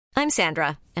I'm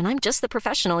Sandra, and I'm just the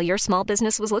professional your small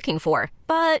business was looking for.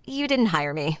 But you didn't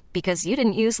hire me because you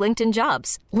didn't use LinkedIn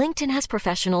Jobs. LinkedIn has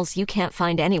professionals you can't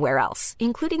find anywhere else,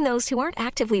 including those who aren't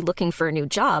actively looking for a new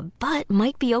job, but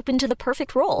might be open to the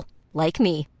perfect role, like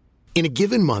me. In a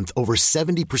given month, over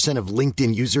 70% of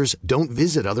LinkedIn users don't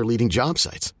visit other leading job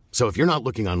sites. So if you're not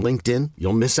looking on LinkedIn,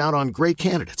 you'll miss out on great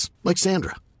candidates like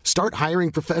Sandra. Start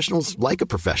hiring professionals like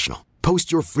a professional.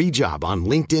 Post your free job on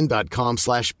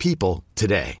linkedin.com/people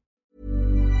today.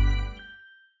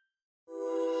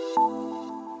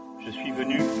 Je suis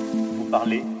venu vous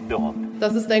parler d'Europe.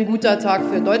 Das ist ein guter Tag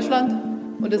für Deutschland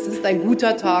und es ist ein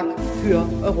guter Tag für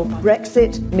Europa.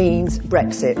 Brexit means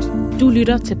Brexit. Du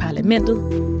lytter til Parlamentet,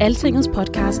 Altingets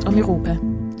podcast om Europa.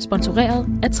 Sponsoreret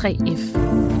af 3F.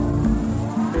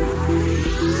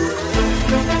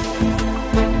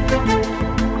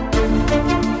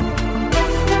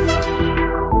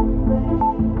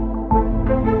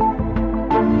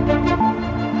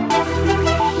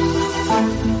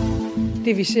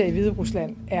 Det vi ser i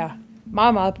Hviderusland er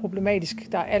meget, meget problematisk.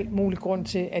 Der er alt mulig grund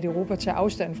til, at Europa tager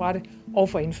afstand fra det og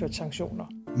får indført sanktioner.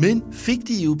 Men fik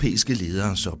de europæiske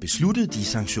ledere så besluttet de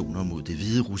sanktioner mod det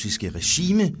hviderussiske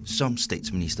regime, som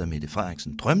statsminister Mette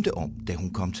Frederiksen drømte om, da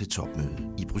hun kom til topmøde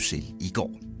i Bruxelles i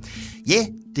går? Ja,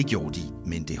 det gjorde de,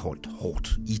 men det holdt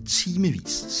hårdt i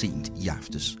timevis sent i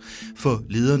aftes. For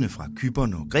lederne fra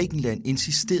Cypern og Grækenland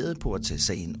insisterede på at tage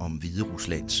sagen om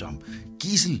Hviderusland som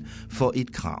gidsel for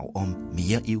et krav om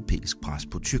mere europæisk pres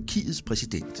på Tyrkiets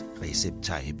præsident Recep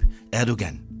Tayyip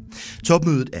Erdogan.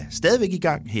 Topmødet er stadigvæk i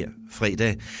gang her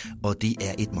fredag, og det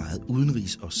er et meget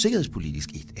udenrigs- og sikkerhedspolitisk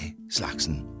et af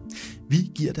slagsen. Vi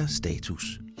giver dig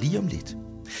status lige om lidt.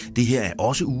 Det her er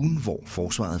også ugen, hvor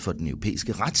forsvaret for den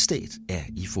europæiske retsstat er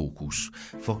i fokus.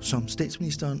 For som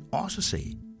statsministeren også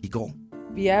sagde i går.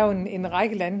 Vi er jo en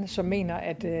række lande, som mener,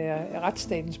 at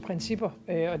retsstatens principper,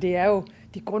 og det er jo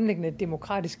de grundlæggende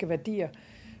demokratiske værdier,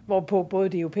 hvorpå både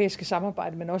det europæiske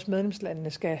samarbejde, men også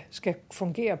medlemslandene skal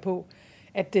fungere på,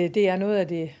 at det er noget af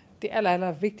det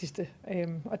aller vigtigste,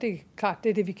 og det er klart, det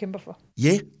er det, vi kæmper for.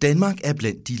 Ja, Danmark er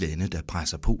blandt de lande, der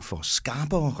presser på for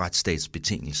skarpere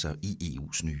retsstatsbetingelser i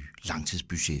EU's nye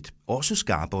langtidsbudget. Også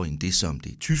skarpere end det, som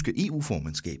det tyske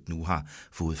EU-formandskab nu har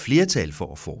fået flertal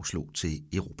for at foreslå til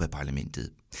Europaparlamentet.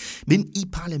 Men i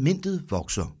parlamentet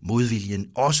vokser modviljen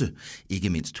også, ikke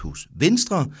mindst hos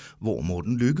Venstre, hvor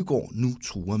Morten Løkkegaard nu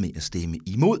truer med at stemme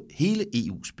imod hele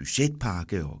EU's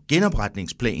budgetpakke og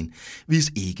genopretningsplan,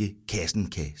 hvis ikke kassen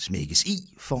kan smækkes i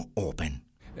for Orbán.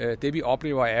 Det vi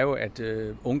oplever er jo, at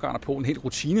Ungarn og Polen helt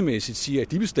rutinemæssigt siger,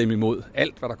 at de vil stemme imod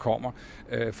alt, hvad der kommer.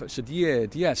 Så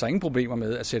de har altså ingen problemer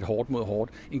med at sætte hårdt mod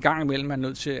hårdt. En gang imellem er man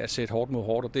nødt til at sætte hårdt mod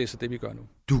hårdt, og det er så det, vi gør nu.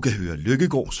 Du kan høre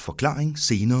Løkkegaards forklaring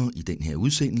senere i den her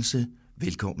udsendelse.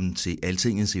 Velkommen til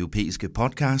Altingets europæiske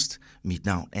podcast. Mit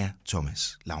navn er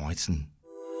Thomas Lauritsen.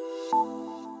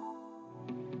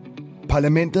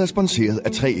 Parlamentet er sponsoreret af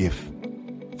 3F,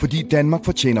 fordi Danmark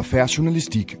fortjener fair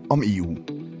journalistik om EU.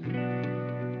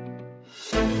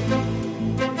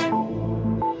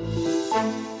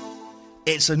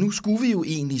 Altså, nu skulle vi jo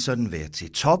egentlig sådan være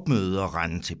til topmøder,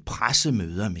 rende til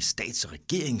pressemøder med stats- og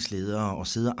regeringsledere og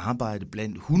sidde og arbejde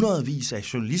blandt hundredvis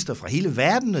af journalister fra hele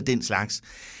verden og den slags.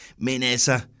 Men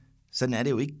altså, sådan er det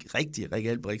jo ikke rigtigt, Rikke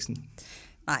Albrechtsen.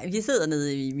 Nej, vi sidder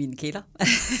nede i min kælder.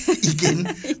 Igen,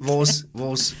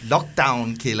 vores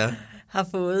lockdown-kælder. Har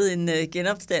fået en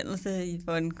genopstandelse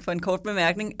for en kort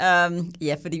bemærkning.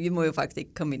 Ja, fordi vi må jo faktisk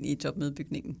ikke komme ind i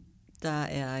topmødebygningen. Der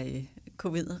er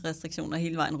covid-restriktioner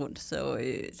hele vejen rundt,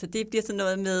 så det bliver sådan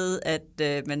noget med,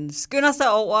 at man skynder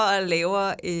sig over og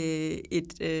laver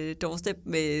et doorstep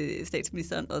med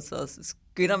statsministeren, og så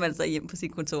skynder man sig hjem på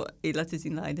sit kontor eller til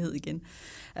sin lejlighed igen.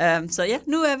 Så ja,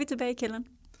 nu er vi tilbage i kælderen.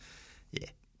 Ja,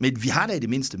 men vi har da i det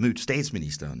mindste mødt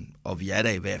statsministeren, og vi er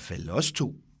da i hvert fald også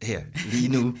to her lige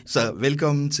nu. Så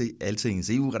velkommen til Altingets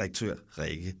EU-redaktør,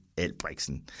 Rikke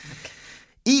Albrechtsen. Okay.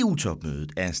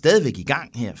 EU-topmødet er stadigvæk i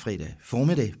gang her fredag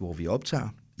formiddag, hvor vi optager.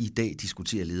 I dag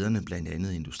diskuterer lederne blandt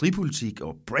andet industripolitik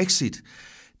og Brexit.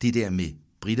 Det der med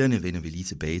britterne vender vi lige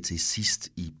tilbage til sidst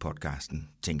i podcasten,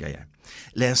 tænker jeg.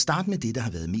 Lad os starte med det, der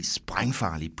har været mest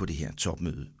sprængfarligt på det her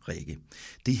topmøde, Rikke.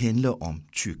 Det handler om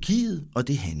Tyrkiet, og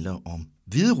det handler om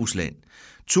Hviderusland.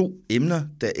 2 emner,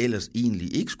 der ellers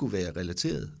egentlig ikke skulle være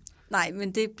relateret. Nej,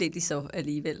 men det blev de så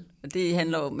alligevel. Og det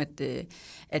handler om,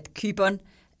 at Cypern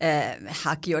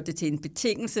har gjort det til en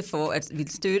betingelse for at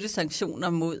ville støtte sanktioner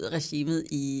mod regimet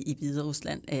i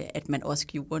Hviderusland, at man også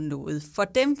gjorde noget for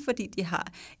dem, fordi de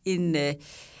har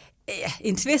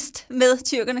en tvist med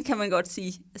tyrkerne, kan man godt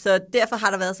sige. Så derfor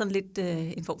har der været sådan lidt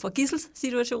en form for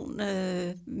gidselssituation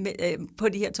på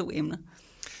de her 2 emner.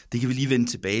 Det kan vi lige vende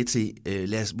tilbage til.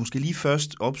 Lad os måske lige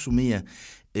først opsummere,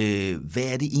 hvad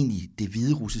er det egentlig, det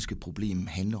hviderussiske problem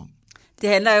handler om? Det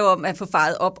handler jo om at få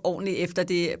faret op ordentligt efter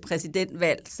det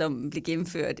præsidentvalg, som blev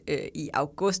gennemført i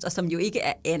august, og som jo ikke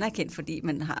er anerkendt, fordi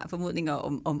man har formodninger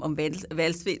om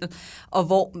valgsvindel, og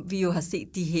hvor vi jo har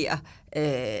set de her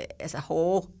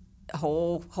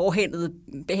hårdhændede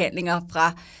behandlinger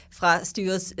fra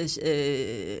styrets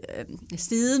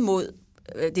side mod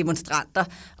demonstranter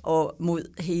og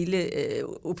mod hele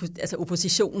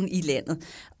oppositionen i landet.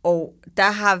 Og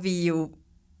der har vi jo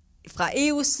fra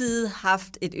EU's side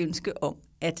haft et ønske om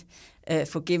at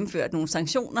få gennemført nogle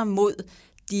sanktioner mod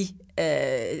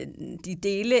de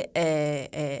dele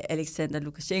af Alexander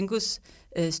Lukashenkos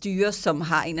styre, som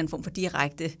har en eller anden form for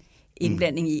direkte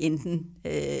indblanding i enten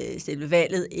selve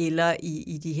valget eller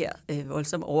i de her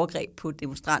voldsomme overgreb på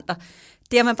demonstranter.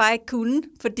 Det har man bare ikke kunnet,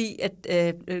 fordi at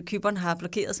Cypern har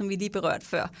blokeret, som vi lige berørt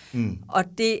før. Og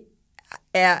det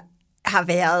har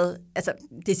været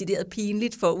decideret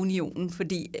pinligt for unionen,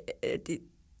 fordi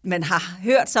man har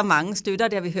hørt så mange støtter,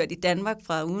 det har vi hørt i Danmark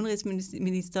fra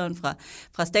udenrigsministeren,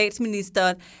 fra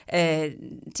statsministeren,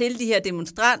 til de her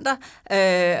demonstranter,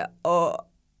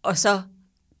 og så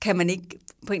kan man ikke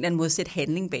på en eller anden måde sætte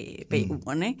handling bag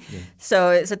ordene. Ikke?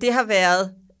 Yeah. Så det har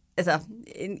været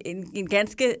en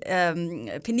ganske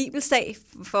penibel sag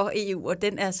for EU, og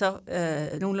den er så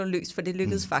nogenlunde løst, for det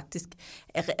lykkedes faktisk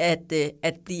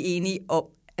at blive enige om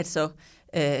at så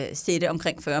sætte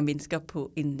omkring 40 mennesker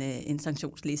på en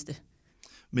sanktionsliste.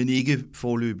 Men ikke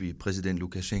foreløbig præsident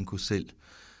Lukashenko selv.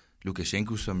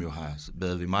 Lukashenko, som jo har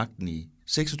været ved magten i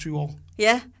 26 år.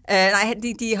 Ja,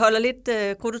 de holder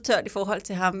lidt krudt og tørt i forhold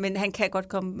til ham, men han kan godt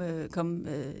komme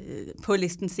på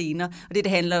listen senere. Og det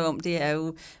handler om, det er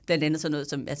jo blandt andet sådan noget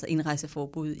som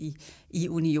indrejseforbud i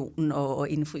unionen og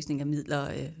indfrysning af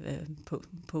midler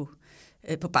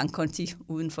på bankkonti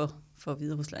uden for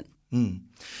Hviderusland.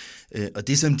 Og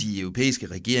det, som de europæiske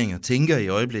regeringer tænker i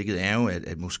øjeblikket, er jo,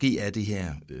 at måske er det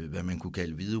her, hvad man kunne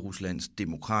kalde Hvideruslands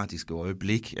demokratiske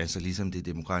øjeblik, altså ligesom det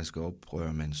demokratiske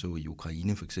oprør, man så i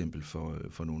Ukraine for eksempel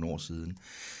for nogle år siden.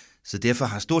 Så derfor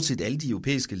har stort set alle de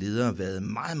europæiske ledere været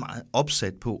meget, meget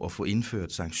opsat på at få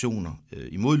indført sanktioner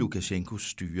imod Lukashenkos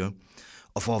styre,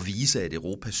 og for at vise, at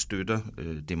Europa støtter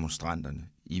demonstranterne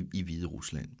i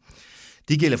Hviderusland.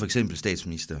 Det gælder for eksempel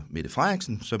statsminister Mette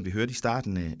Frederiksen, som vi hørte i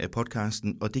starten af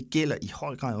podcasten, og det gælder i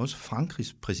høj grad også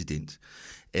Frankrigs præsident.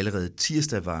 Allerede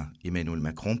tirsdag var Emmanuel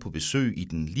Macron på besøg i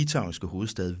den litauiske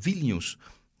hovedstad Vilnius,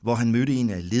 hvor han mødte en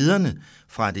af lederne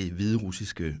fra det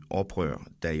hviderussiske oprør,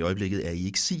 der i øjeblikket er i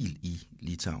eksil i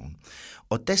Litauen.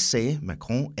 Og der sagde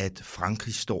Macron, at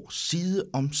Frankrig står side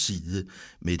om side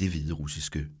med det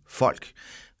hviderussiske folk,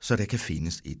 så der kan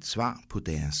findes et svar på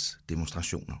deres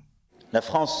demonstrationer. La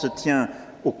France se tient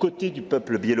aux côtés du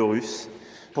peuple biélorusse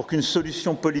pour qu'une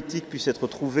solution politique puisse être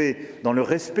trouvée dans le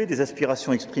respect des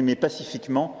aspirations exprimées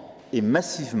pacifiquement et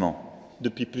massivement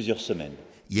depuis plusieurs semaines.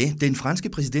 Ja, den franske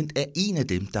præsident er en af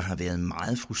dem, der har været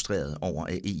meget frustreret over,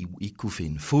 at EU ikke kunne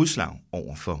finde fodslag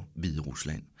over for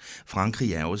Hviderusland.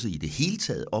 Frankrig er også i det hele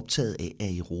taget optaget af,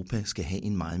 at Europa skal have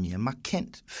en meget mere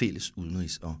markant fælles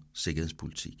udenrigs- og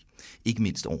sikkerhedspolitik. Ikke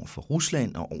mindst over for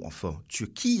Rusland og over for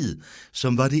Tyrkiet,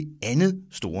 som var det andet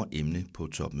store emne på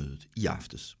topmødet i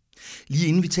aftes. Lige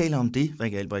inden vi taler om det,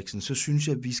 Rikke Albrechtsen, så synes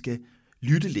jeg, at vi skal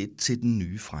lytte lidt til den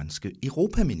nye franske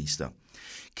europaminister.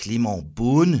 Clément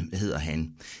Beaune hedder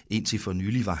han. Indtil for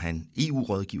nylig var han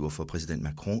EU-rådgiver for præsident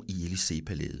Macron i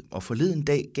Élysée-palæet, og forleden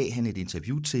dag gav han et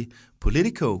interview til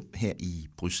Politico her i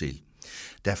Bruxelles.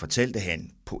 Der fortalte han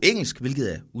på engelsk,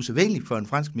 hvilket er usædvanligt for en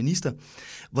fransk minister,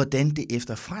 hvordan det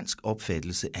efter fransk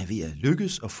opfattelse er ved at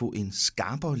lykkes at få en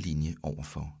skarpere linje over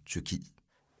for Tyrkiet.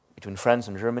 Between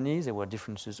France and Germany, there were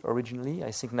differences originally.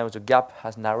 I think now the gap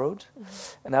has narrowed.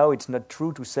 And now it's not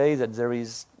true to say that there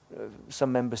is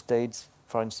some member states,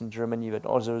 for instance Germany, but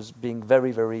others being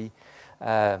very, very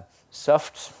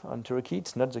soft on Turkey.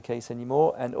 It's not the case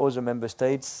anymore. And other member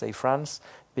states, say France,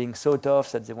 being so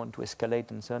tough that they want to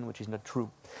escalate and so on, which is not true.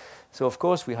 So of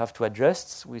course we have to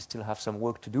adjust. We still have some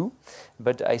work to do.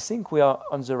 But I think we are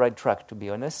on the right track, to be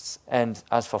honest. And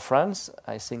as for France,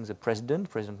 I think the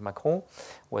President Macron,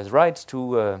 was right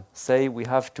to say we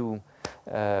have to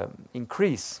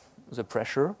increase the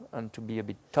pressure and to be a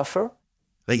bit tougher.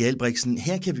 Rikke Albrechtsen,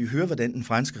 her kan vi høre, hvordan den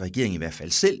franske regering i hvert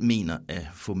fald selv mener at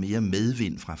få mere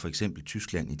medvind fra for eksempel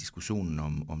Tyskland i diskussionen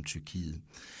om Tyrkiet.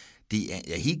 Det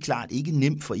er helt klart ikke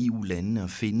nemt for EU-landene at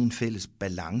finde en fælles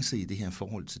balance i det her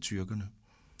forhold til tyrkerne.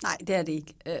 Nej, det er det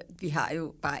ikke. Vi har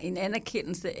jo bare en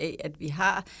anerkendelse af, at vi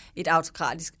har et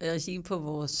autokratisk regime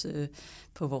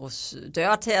på vores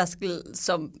dørtærskel,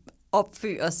 som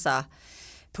opfører sig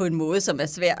på en måde, som er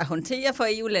svær at håndtere for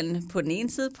EU-landene på den ene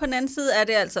side. På den anden side er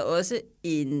det altså også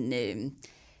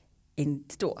en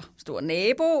stor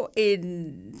nabo,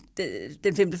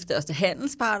 den 5. største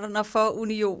handelspartner for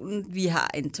unionen. Vi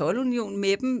har en toldunion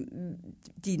med dem,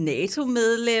 de er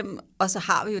NATO-medlem, og så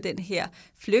har vi jo den her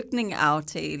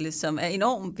flygtningeaftale, som er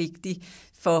enormt vigtig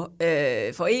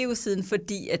for EU-siden,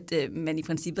 fordi at man i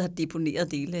princippet har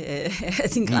deponeret dele af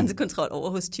sin grænsekontrol over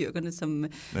hos tyrkerne,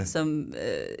 som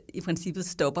i princippet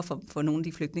stopper for nogle af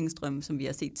de flygtningestrømme, som vi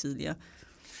har set tidligere.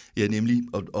 Ja, nemlig.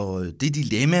 Og det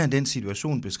dilemma af den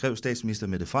situation beskrev statsminister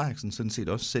Mette Frederiksen sådan set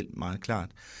også selv meget klart,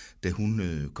 da hun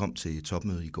kom til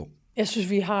topmødet i går. Jeg synes,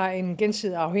 vi har en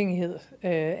gensidig afhængighed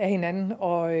af hinanden,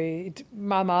 og et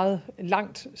meget, meget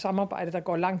langt samarbejde, der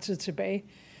går lang tid tilbage.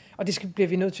 Og det bliver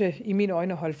vi nødt til, i mine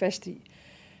øjne, at holde fast i.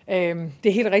 Det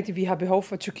er helt rigtigt, vi har behov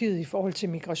for Tyrkiet i forhold til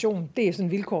migration. Det er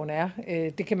sådan, vilkårene er.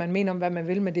 Det kan man mene om, hvad man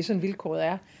vil, men det er sådan, vilkåret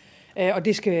er. Og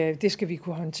det skal vi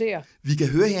kunne håndtere. Vi kan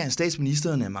høre her, at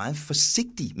statsministeren er meget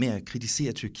forsigtig med at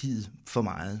kritisere Tyrkiet for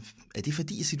meget. Er det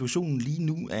fordi, at situationen lige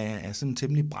nu er sådan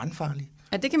temmelig brandfarlig?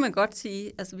 Ja, det kan man godt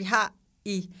sige. Altså, vi har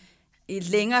i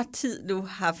længere tid nu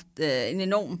haft en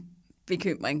enorm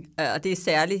bekymring, og det er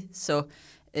særligt så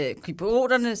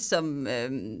kyprioterne,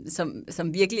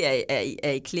 som virkelig er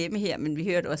i klemme her, men vi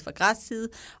hører det også fra græsk side,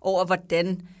 over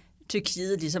hvordan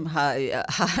Tyrkiet ligesom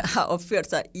har opført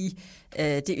sig i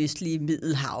det østlige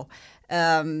Middelhav,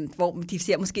 hvor de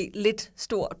ser måske lidt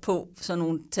stort på sådan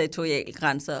nogle territoriale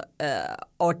grænser,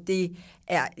 og det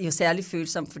er jo særligt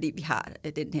følsomt, fordi vi har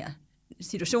den her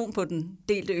situation på den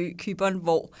delte ø Cypern,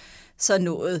 hvor så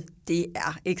noget, det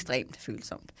er ekstremt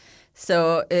følsomt.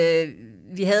 Så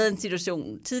vi havde en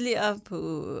situation tidligere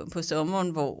på sommeren,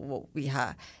 hvor vi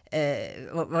har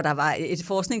hvor der var et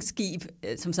forskningsskib,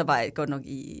 som så var godt nok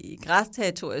i græsk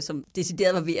territorium, som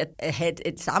decideret var ved at have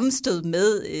et sammenstød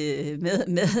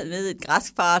med et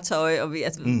græsk fartøj,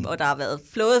 og der har været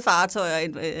flådefartøjer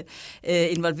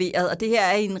involveret. Og det her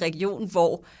er i en region,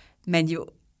 hvor man jo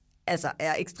altså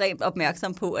er ekstremt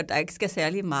opmærksom på, at der ikke skal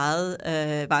særlig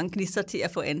mange gnister til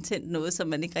at få antændt noget, som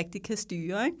man ikke rigtig kan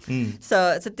styre. Ikke? Mm.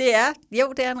 Så det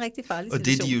er en rigtig farlig situation. Og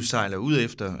det, de jo sejler ud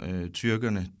efter,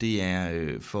 tyrkerne, det er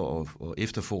for at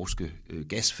efterforske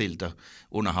gasfelter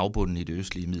under havbunden i det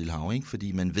østlige Middelhav, ikke?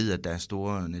 Fordi man ved, at der er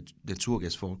store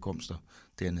naturgasforekomster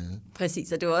dernede.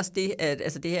 Præcis, og det er også det, at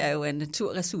altså, det her er jo en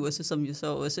naturressource, som jo så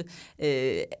også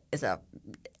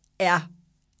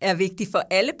er vigtig for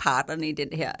alle parterne i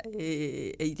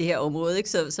i det her område, ikke?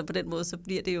 Så på den måde så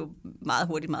bliver det jo meget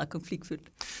hurtigt meget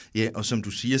konfliktfyldt. Ja, og som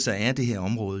du siger, så er det her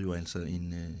område jo altså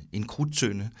en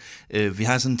krudtønde. Vi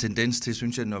har sådan en tendens til,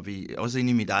 synes jeg, når vi også inde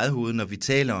i mit eget hoved, når vi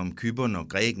taler om Cypern og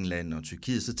Grækenland og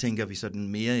Tyrkiet, så tænker vi sådan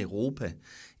mere Europa,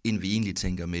 end vi egentlig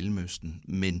tænker Mellemøsten.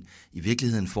 Men i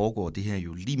virkeligheden foregår det her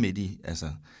jo lige midt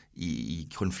i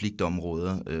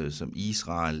konfliktområder som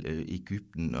Israel,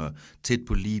 Egypten og tæt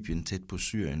på Libyen, tæt på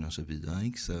Syrien og så videre.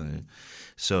 Ikke?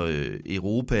 Så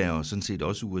Europa og sådan set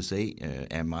også USA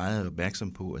er meget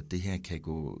opmærksom på, at det her kan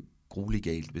gå grueligt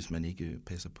galt, hvis man ikke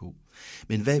passer på.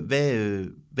 Men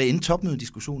hvad endte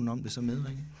topmødediskussionen om det så med,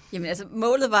 Rikke? Jamen altså,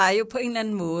 målet var jo på en eller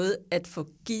anden måde at få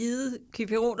givet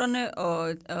kyprioterne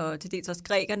og til dels også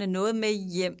grækerne noget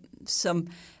med hjem, som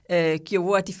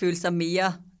gjorde, at de følte sig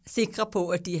mere sikre på,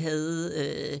 at de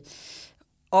havde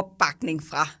opbakning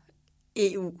fra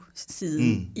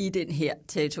EU-siden i den her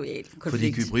territoriale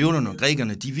konflikt. Fordi kyprioterne og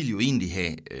grækerne, de ville jo egentlig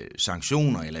have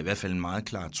sanktioner, eller i hvert fald en meget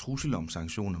klar trussel om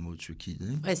sanktioner mod Tyrkiet.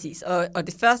 Ikke? Præcis, og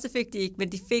det første fik de ikke,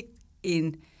 men de fik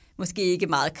en måske ikke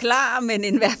meget klar, men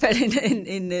i hvert fald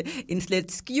en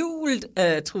slet skjult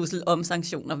trussel om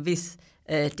sanktioner, hvis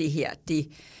det her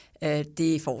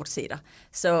det fortsætter.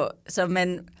 Så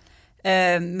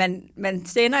man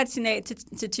sender et signal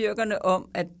til tyrkerne om,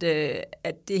 at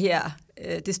det her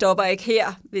det stopper ikke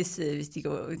her, hvis de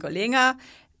går længere,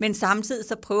 men samtidig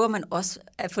så prøver man også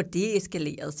at få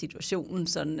deeskaleret situationen,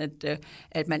 sådan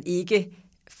at man ikke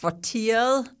får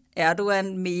tirret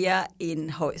Erdogan mere end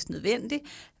højst nødvendigt,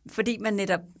 fordi man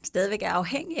netop stadigvæk er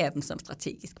afhængig af dem som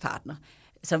strategisk partner,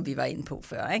 som vi var inde på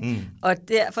før. Ikke? Mm. Og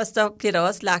derfor så bliver der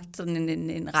også lagt sådan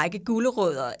en række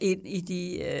gulerødder ind i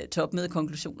de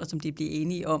topmødekonklusioner, som de bliver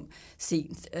enige om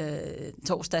sent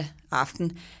torsdag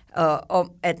aften, og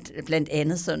om at blandt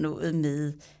andet så noget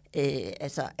med,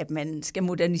 at man skal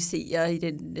modernisere i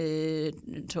den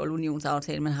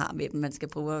toldunionsaftale, man har med dem. Man skal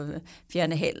prøve at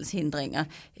fjerne handelshindringer.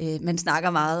 Man snakker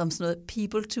meget om sådan noget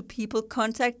people-to-people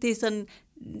contact. Det er sådan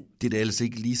Det er da ellers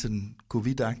ikke lige sådan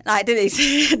covid-agtigt. Nej, det er ikke.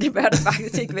 Det bør det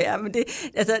faktisk ikke være. Men det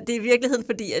er i virkeligheden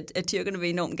fordi, at tyrkerne vil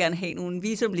enormt gerne have nogle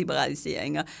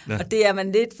visumliberaliseringer. Ja. Og det er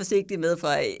man lidt forsigtig med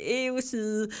fra EU's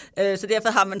side. Så derfor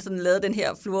har man sådan lavet den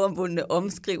her fluorombundne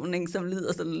omskrivning, som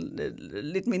lyder sådan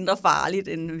lidt mindre farligt,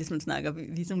 end hvis man snakker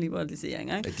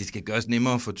visumliberaliseringer. Ikke? At det skal gøres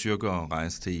nemmere for tyrkere at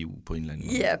rejse til EU på en eller anden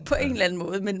måde. Ja, på en eller anden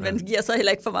måde, men man giver så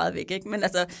heller ikke for meget væk. Ikke? Men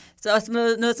altså, så også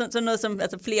noget som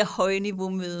altså flere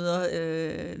højniveau-møder.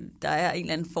 Der er en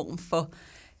eller anden form for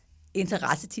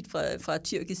interesse tit fra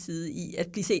tyrkisk side i at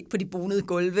blive set på de bonede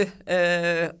gulve.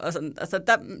 Og sådan. Altså,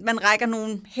 man rækker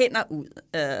nogle hænder ud.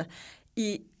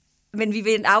 Men vi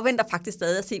afventer faktisk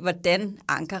stadig at se, hvordan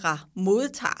Ankara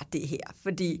modtager det her.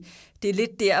 Fordi det er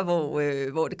lidt der,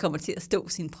 hvor det kommer til at stå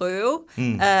sin prøve.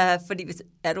 Fordi hvis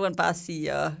Erdogan bare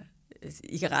siger,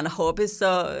 I kan rende og hoppe,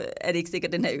 så er det ikke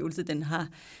sikkert, at den her øvelse,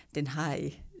 den har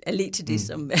alene til det,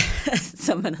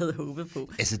 som man havde håbet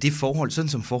på. Altså det forhold, sådan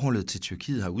som forholdet til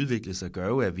Tyrkiet har udviklet sig, gør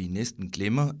jo, at vi næsten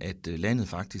glemmer, at landet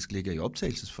faktisk ligger i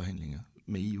optagelsesforhandlinger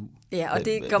med EU. Ja, og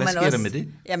det gør man også. Hvad sker der med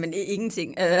det? Jamen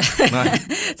ingenting.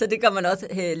 Så det gør man også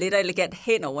let og elegant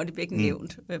hen over, det bliver ikke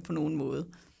nævnt på nogen måde.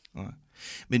 Nej.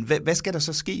 Men hvad skal der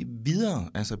så ske videre?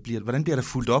 Altså hvordan bliver der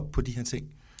fulgt op på de her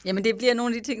ting? Jamen det bliver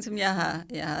nogle af de ting, som jeg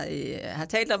har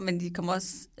talt om, men de kommer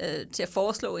også til at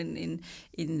foreslå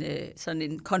sådan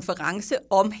en konference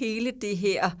om hele det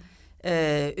her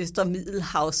Østre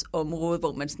Middelhavsområde,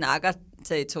 hvor man snakker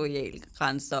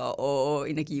territorialgrænser og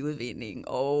energiudvinding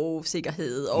og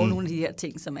sikkerhed og nogle af de her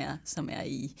ting, som er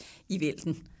i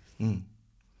vælten.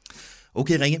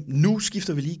 Okay, Rikke, nu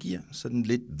skifter vi lige gear sådan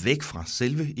lidt væk fra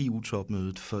selve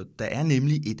EU-topmødet, for der er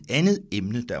nemlig et andet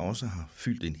emne, der også har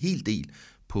fyldt en hel del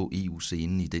på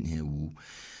EU-scenen i den her uge.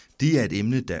 Det er et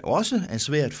emne, der også er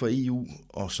svært for EU,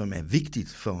 og som er vigtigt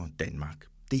for Danmark.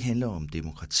 Det handler om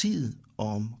demokratiet og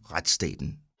om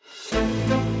retsstaten.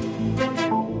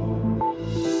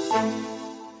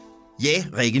 Ja,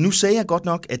 Rikke, nu sagde jeg godt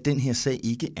nok, at den her sag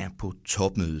ikke er på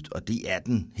topmødet, og det er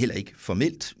den heller ikke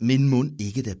formelt, men mon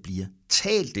ikke der bliver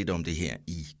talt lidt om det her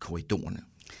i korridorerne.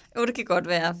 Jo, det kan godt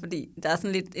være, fordi der er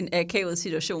sådan lidt en akavet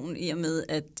situation i og med,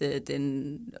 at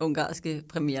den ungarske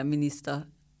premierminister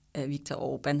Viktor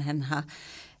Orbán, han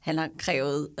har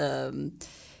krævet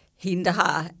hende,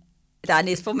 der er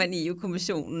næstformand i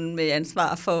EU-kommissionen med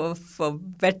ansvar for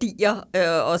værdier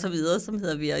og så videre, som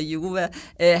hedder Věra Jourová.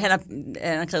 Han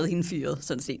har krævet hende fyret,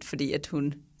 sådan set, fordi at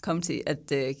hun kom til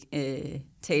at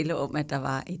tale om, at der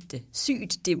var et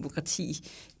sygt demokrati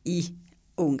i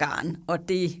Ungarn, og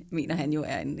det mener han jo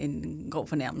er en grov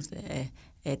fornærmelse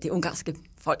af det ungarske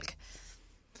folk.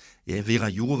 Ja, Věra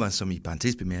Jourová, som i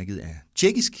parentes bemærket er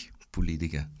tjekkisk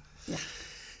politiker. Ja.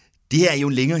 Det her er jo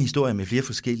en længere historie med flere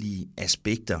forskellige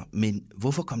aspekter, men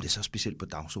hvorfor kom det så specielt på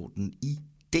dagsordenen i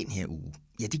den her uge?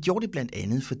 Ja, det gjorde det blandt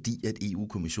andet, fordi at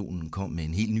EU-kommissionen kom med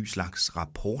en helt ny slags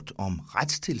rapport om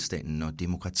retstilstanden og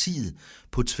demokratiet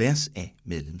på tværs af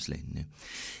medlemslandene.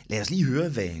 Lad os lige høre,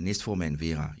 hvad næstformand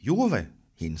Věra Jourová,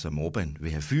 hende som Orbán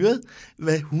vil have fyret,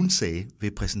 hvad hun sagde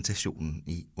ved præsentationen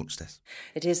i onsdags.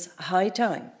 It is high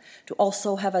time to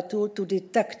also have a tool to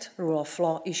detect rule of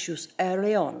law issues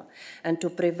early on and to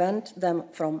prevent them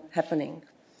from happening.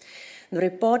 The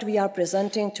report we are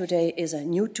presenting today is a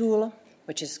new tool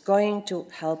which is going to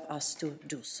help us to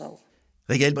do so.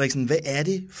 Rikke Albrechtsen, hvad er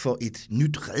det for et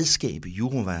nyt redskab,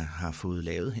 Jourová har fået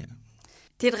lavet her?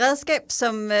 Det er et redskab,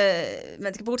 som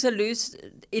man skal bruge til at løse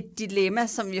et dilemma,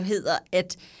 som jo hedder,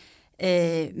 at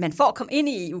man for at komme ind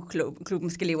i EU-klubben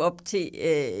skal leve op til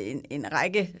en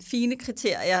række fine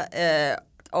kriterier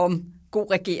om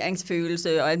god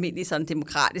regeringsfølelse og almindelige sådan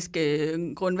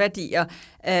demokratiske grundværdier.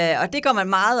 Og det går man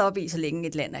meget op i, så længe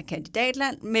et land er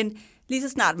kandidatland, men lige så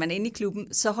snart man er inde i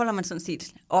klubben, så holder man sådan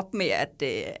set op med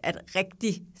at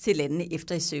rigtig se landene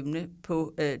efter i sømne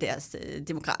på deres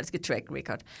demokratiske track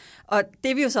record. Og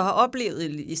det vi jo så har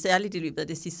oplevet, særligt i løbet af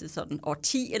det sidste sådan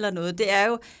årti eller noget, det er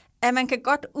jo, at man kan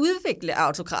godt udvikle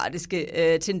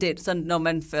autokratiske tendenser, når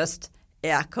man først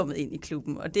er kommet ind i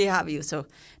klubben. Og det har vi jo så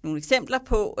nogle eksempler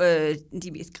på.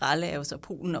 De mest grelle er jo så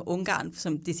Polen og Ungarn,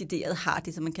 som decideret har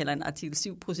det, som man kalder en artikel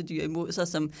 7-procedure imod sig,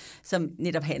 som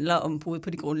netop handler om brud på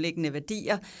de grundlæggende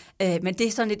værdier. Men det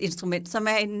er sådan et instrument, som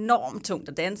er enormt tungt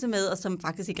at danse med, og som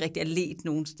faktisk ikke rigtig er ledt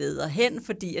nogen steder hen,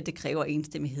 fordi at det kræver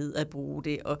enstemmighed at bruge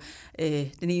det, og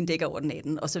den ene dækker over den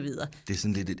anden, osv. Det er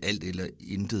sådan lidt et alt eller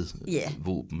intet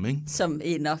våben, ikke? Som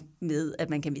ender med, at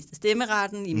man kan miste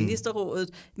stemmeretten i ministerrådet,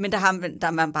 men der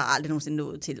er man bare aldrig nogensinde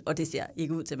nået til, og det ser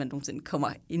ikke ud til, at man nogensinde kommer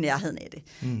i nærheden af det.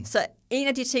 Så en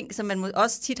af de ting, som man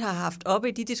også tit har haft oppe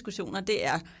i de diskussioner, det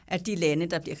er, at de lande,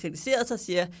 der bliver kritiseret, så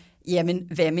siger, jamen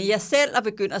hvad med jer selv, og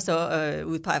begynder så at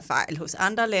udpege fejl hos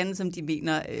andre lande, som de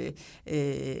mener,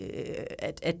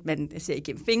 at man ser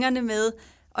igennem fingrene med.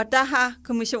 Og der har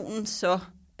kommissionen så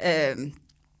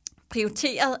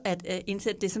prioriteret at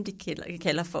indsætte det, som de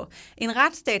kalder for en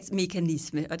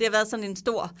retsstatsmekanisme. Og det har været sådan en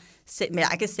stor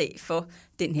mærkesag for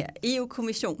den her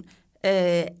EU-kommission,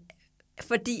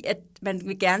 fordi at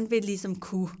man gerne vil ligesom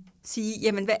kunne sige,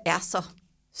 jamen hvad er så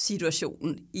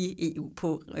situationen i EU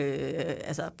på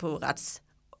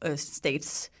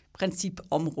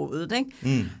retsstatsprincipområdet. Ikke?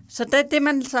 Så det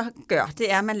man så gør,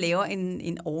 det er, at man laver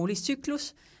en årlig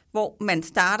cyklus, hvor man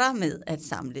starter med at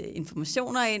samle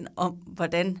informationer ind om,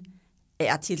 hvordan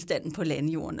er tilstanden på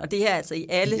landjorden. Og det her er altså i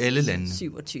alle lande.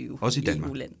 27 også i Danmark.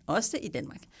 EU-lande. Også i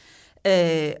Danmark.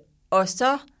 Og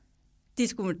så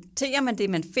diskuterer man det,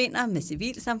 man finder med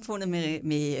civilsamfundet,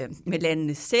 med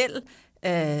landene selv,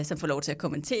 som får lov til at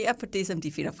kommentere på det, som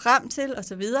de finder frem til,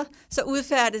 osv. Så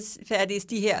udfærdiges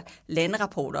de her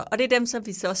landerapporter, og det er dem, som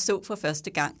vi så for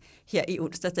første gang her i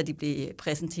onsdag, da de blev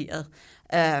præsenteret.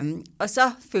 Og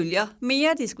så følger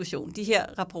mere diskussion. De her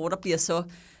rapporter bliver så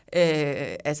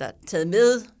taget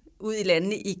med ud i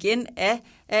landene igen af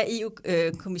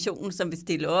EU-kommissionen, som vil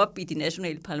stille op i de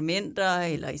nationale parlamenter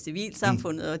eller i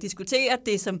civilsamfundet og diskutere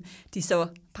det, som de så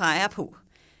peger på.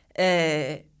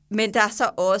 Men der er så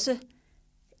også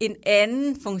en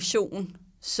anden funktion,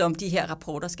 som de her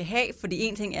rapporter skal have, fordi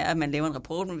en ting er, at man laver en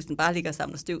rapport, men hvis den bare ligger og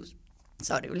samler støv,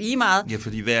 så er det jo lige meget. Ja,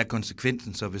 fordi hvad er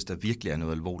konsekvensen så, hvis der virkelig er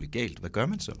noget alvorligt galt? Hvad gør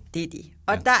man så? Det er det.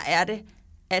 Og der er det,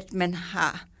 at man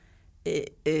har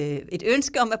et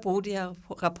ønske om at bruge de her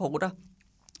rapporter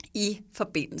i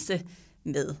forbindelse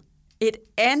med et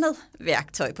andet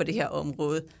værktøj på det her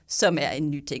område, som er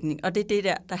en nytænkning. Og det er det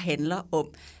der handler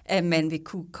om, at man vil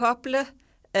kunne koble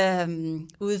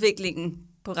udviklingen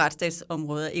på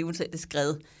retsstatsområdet og eventuelt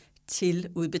skred til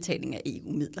udbetaling af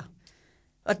EU-midler.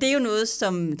 Og det er jo noget,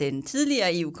 som den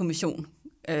tidligere EU-kommission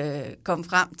kom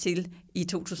frem til i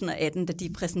 2018, da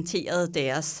de præsenterede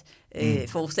deres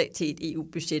forslag til et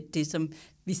EU-budget, det som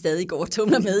vi stadig går og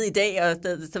tumler med i dag, og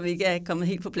som ikke er kommet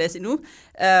helt på plads endnu.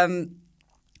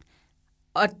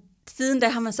 Og siden da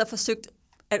har man så forsøgt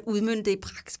at udmønte det i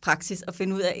praksis og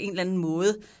finde ud af en eller anden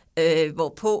måde,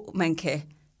 hvorpå man kan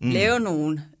lave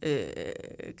nogle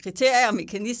kriterier og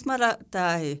mekanismer,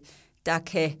 der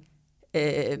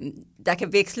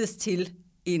kan veksles til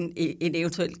en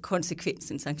eventuel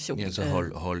konsekvens, en sanktion. Ja, altså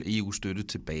hold EU-støtte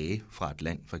tilbage fra et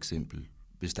land, for eksempel,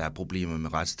 hvis der er problemer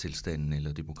med retstilstanden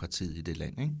eller demokratiet i det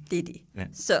land, ikke? Det er det. Ja.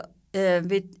 Så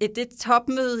ved det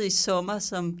topmøde i sommer,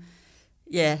 som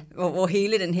hvor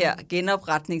hele den her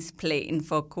genopretningsplan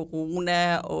for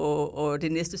corona og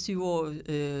det næste 7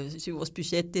 års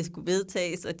budget, det skulle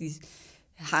vedtages, og de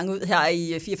hang ud her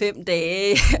i 4-5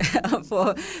 dage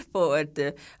for at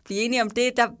blive enige om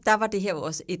det, der var det her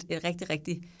også et rigtig,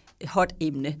 rigtig hot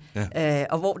emne. Ja.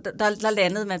 Og hvor der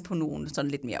landede man på nogle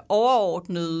sådan lidt mere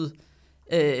overordnede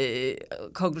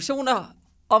konklusioner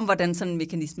om, hvordan sådan en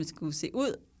mekanisme skulle se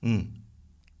ud.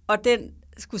 Og den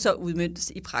skulle så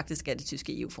udmøntes i praktisk af det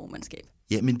tyske EU-formandskab.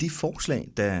 Ja, men det forslag,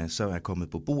 der så er kommet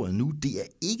på bordet nu, det er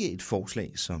ikke et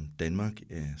forslag, som Danmark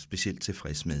er specielt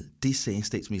tilfreds med. Det sagde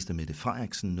statsminister Mette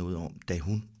Frederiksen noget om, da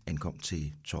hun ankom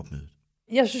til topmødet.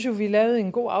 Jeg synes jo, vi lavede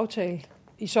en god aftale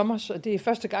i sommer, og det er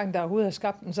første gang, der overhovedet er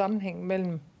skabt en sammenhæng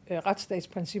mellem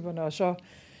retsstatsprincipperne og så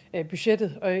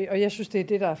budgettet. Og jeg synes, det er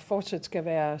det, der fortsat skal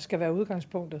være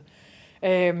udgangspunktet.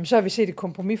 Så har vi set et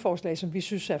kompromisforslag, som vi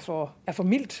synes er for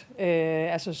mildt,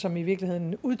 altså som i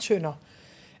virkeligheden udtynder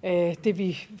det,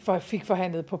 vi fik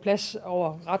forhandlet på plads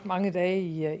over ret mange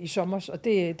dage i sommer, og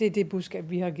det er det budskab,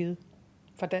 vi har givet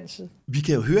fra dansk side. Vi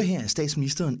kan jo høre her, at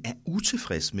statsministeren er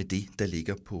utilfreds med det, der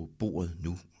ligger på bordet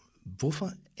nu.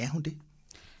 Hvorfor er hun det?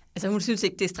 Altså hun synes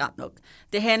ikke, det er stramt nok.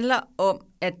 Det handler om,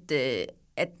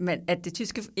 at det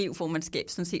tyske EU-formandskab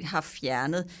sådan set har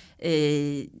fjernet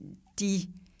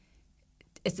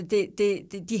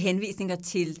de henvisninger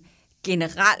til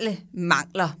generelle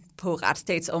mangler på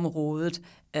retsstatsområdet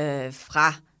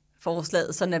fra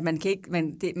forslaget, sådan at man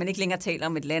ikke længere taler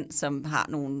om et land, som har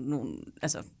nogle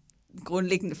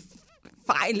grundlæggende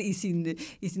fejl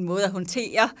i sin måde at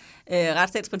håndtere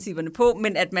retsstatsprincipperne på,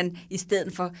 men at man i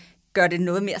stedet for gør det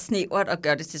noget mere snævert og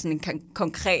gør det til sådan en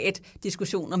konkret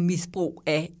diskussion om misbrug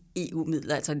af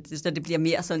EU-midler. Altså, så det bliver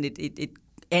mere sådan et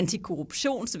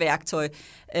antikorruptionsværktøj.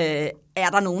 Er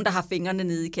der nogen, der har fingrene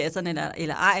nede i kasserne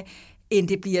eller ej, end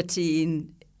det bliver til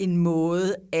en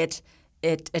måde at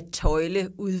tøjle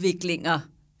udviklinger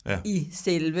i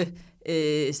selve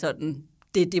sådan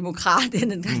den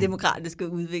demokratiske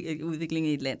udvikling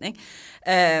i et land. Ikke?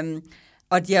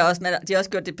 Og de har også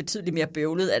gjort det betydeligt mere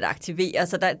bøvlet at aktivere,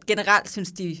 så der generelt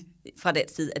synes de fra den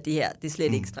side, at det her det er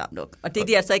slet ikke stramt nok. Og det er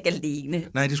de altså ikke alene.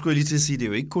 Nej, det skulle jeg lige til at sige. Det er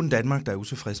jo ikke kun Danmark, der er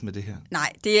utilfreds med det her.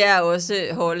 Nej, det er også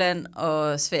Holland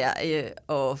og Sverige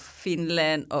og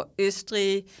Finland og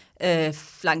Østrig,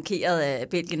 flankeret af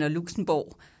Belgien og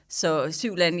Luxembourg. Så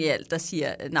 7 lande i alt, der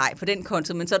siger nej på den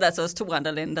konto, men så er der altså også 2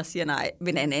 andre lande, der siger nej ved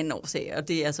en anden årsag, og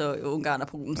det er så Ungarn og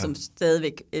Polen, som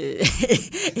stadigvæk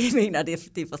mener,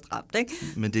 det er for stramt. Ikke?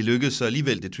 Men det lykkedes så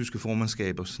alligevel det tyske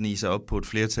formandskab at snige sig op på et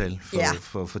flertal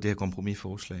for det her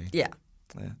kompromisforslag. Ja.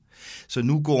 Ja. Så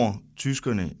nu går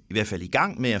tyskerne i hvert fald i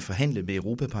gang med at forhandle med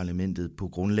Europaparlamentet på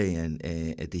grundlag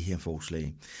af det her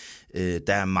forslag.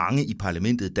 Der er mange i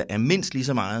parlamentet, der er mindst lige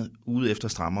så meget ude efter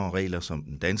strammere regler som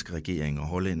den danske regering og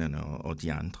hollænderne og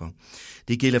de andre.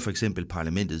 Det gælder for eksempel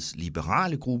parlamentets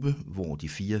liberale gruppe, hvor de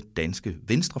 4 danske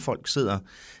venstrefolk sidder.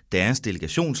 Deres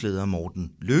delegationsleder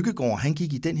Morten Løkkegaard, han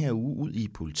gik i den her uge ud i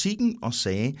Politikken og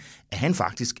sagde, at han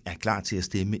faktisk er klar til at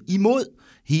stemme imod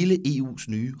hele EU's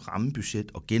nye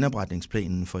rammebudget og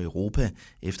genopretningsplanen for Europa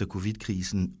efter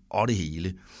covid-krisen og det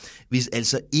hele, hvis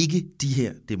altså ikke de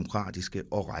her demokratiske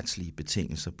og retslige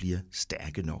betingelser bliver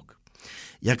stærke nok.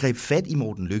 Jeg greb fat i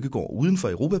Morten Løkkegaard uden for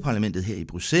Europaparlamentet her i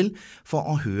Bruxelles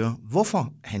for at høre,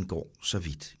 hvorfor han går så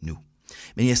vidt nu.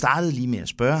 Men jeg startede lige med at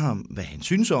spørge ham, hvad han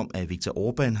synes om, at Viktor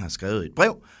Orbán har skrevet et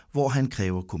brev, hvor han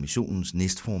kræver kommissionens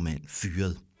næstformand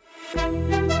fyret.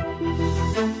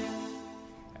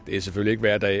 Det er selvfølgelig ikke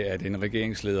hver dag, at en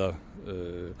regeringsleder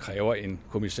kræver en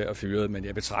kommissær fyret, men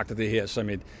jeg betragter det her som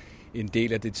en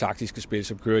del af det taktiske spil,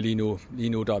 som kører lige nu. Lige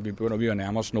nu der begynder vi at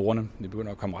nærme os snorene. Vi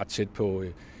begynder at komme ret tæt på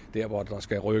der, hvor der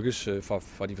skal rykkes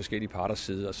fra de forskellige parters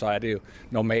side. Og så er det jo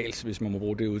normalt, hvis man må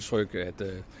bruge det udtryk,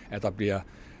 at der bliver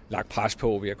lagt pres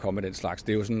på ved at komme med den slags.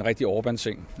 Det er jo sådan en rigtig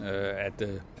Orbán-ting,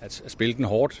 at spille den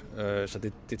hårdt, så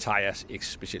det tager jeg ikke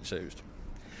specielt seriøst.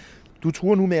 Du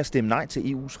truer nu med at stemme nej til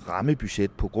EU's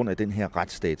rammebudget på grund af den her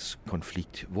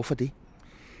retsstatskonflikt. Hvorfor det?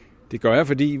 Det gør jeg,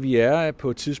 fordi vi er på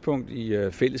et tidspunkt i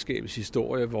fællesskabets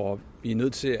historie, hvor vi er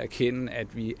nødt til at erkende, at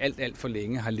vi alt for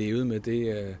længe har levet med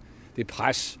det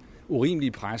pres,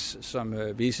 urimelige pres, som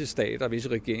visse stater og visse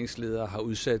regeringsledere har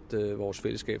udsat vores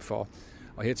fællesskab for.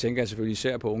 Og her tænker jeg selvfølgelig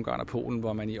især på Ungarn og Polen,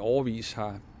 hvor man i årevis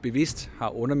bevidst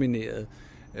har undermineret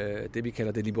det, vi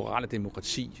kalder det liberale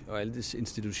demokrati og alle dets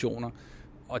institutioner.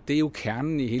 Og det er jo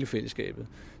kernen i hele fællesskabet.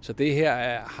 Så det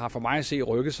her har for mig at se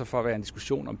rykket sig for at være en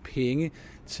diskussion om penge,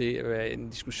 til at være en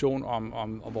diskussion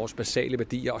om vores basale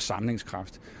værdier og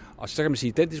samlingskraft. Og så kan man sige,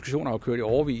 at den diskussion har jo kørt i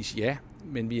årevis, ja,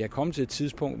 men vi er kommet til et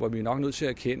tidspunkt, hvor vi er nok nødt til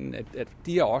at erkende, at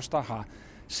de af os, der har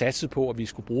satset på, at vi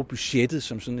skulle bruge budgettet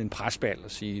som sådan en presbal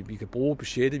og sige, at vi kan bruge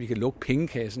budgettet, vi kan lukke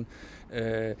pengekassen.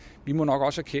 Vi må nok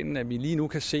også erkende, at vi lige nu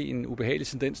kan se en ubehagelig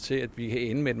tendens til, at vi kan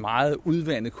ende med et meget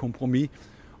udvandet kompromis.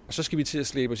 Og så skal vi til at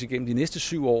slæbe os igennem de næste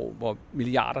 7 år, hvor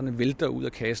milliarderne vælter ud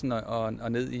af kassen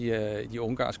og ned i de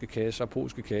ungarske kasser og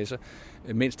polske kasser,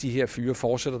 mens de her fyre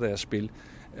fortsætter deres spil.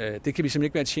 Det kan vi simpelthen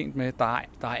ikke være tjent med. Der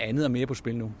er andet og mere på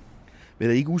spil nu. Men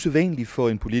er det ikke usædvanligt for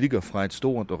en politiker fra et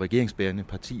stort og regeringsbærende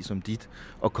parti som dit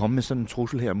at komme med sådan en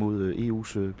trussel her mod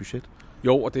EU's budget?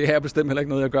 Jo, og det er bestemt heller ikke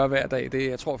noget, jeg gør hver dag.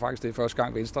 Jeg tror faktisk, det er første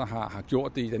gang, Venstre har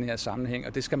gjort det i den her sammenhæng,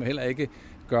 og det skal man heller ikke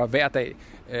gøre hver dag.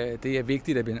 Det er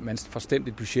vigtigt, at man får stemt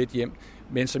et budget hjem.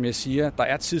 Men som jeg siger, der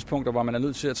er tidspunkter, hvor man er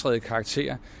nødt til at træde i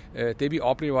karakter. Det vi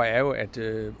oplever er jo, at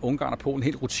Ungarn og Polen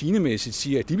helt rutinemæssigt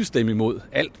siger, at de vil stemme imod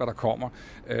alt, hvad der kommer.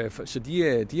 Så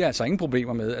de har altså ingen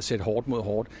problemer med at sætte hårdt mod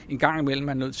hårdt. En gang imellem er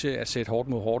man nødt til at sætte hårdt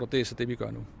mod hårdt, og det er så det, vi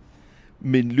gør nu.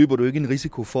 Men løber du ikke en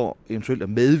risiko for eventuelt at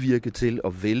medvirke til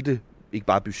at vælte ikke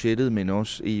bare budgettet, men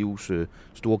også EU's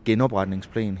store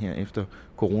genopretningsplan her efter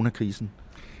coronakrisen?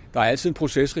 Der er altid en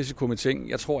procesrisiko med ting.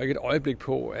 Jeg tror ikke et øjeblik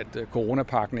på, at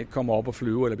coronapakken ikke kommer op og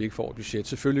flyver, eller vi ikke får et budget.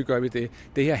 Selvfølgelig gør vi det.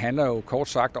 Det her handler jo kort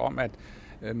sagt om, at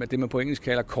det man på engelsk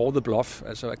kalder call the bluff,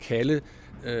 altså at kalde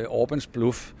Orbáns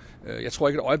bluff. Jeg tror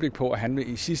ikke et øjeblik på, at han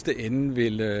i sidste ende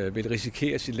vil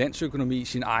risikere sin landsøkonomi,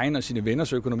 sin egen og sine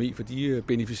venners økonomi, for de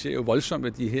beneficerer jo voldsomt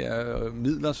af de her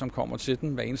midler, som kommer til den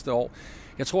hver eneste år.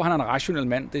 Jeg tror, han er en rationel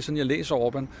mand. Det er sådan, jeg læser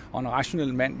Orbán. Og en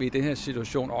rationel mand vil i den her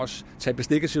situation også tage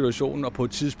bestik af situationen og på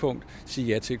et tidspunkt sige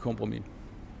ja til et kompromis.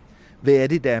 Hvad er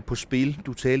det, der er på spil?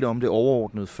 Du talte om det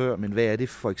overordnet før, men hvad er det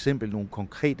for eksempel nogle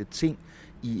konkrete ting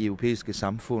i europæiske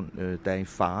samfund, der er i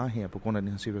fare her på grund af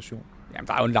den her situation? Jamen,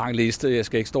 der er jo en lang liste. Jeg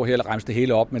skal ikke stå her og remse det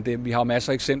hele op, men vi har jo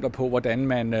masser af eksempler på, hvordan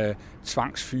man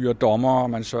tvangsfyrer dommer,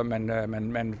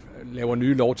 man laver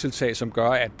nye lovtiltag, som gør,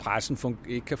 at pressen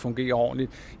ikke kan fungere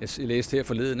ordentligt. Jeg læste her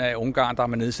forleden af Ungarn, der har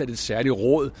man nedsat et særligt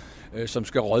råd, som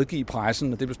skal rådgive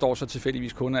pressen, og det består så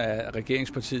tilfældigvis kun af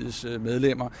regeringspartiets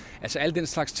medlemmer. Altså alle den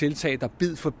slags tiltag, der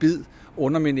bid for bid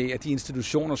underminerer de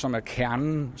institutioner, som er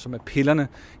kernen, som er pillerne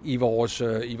i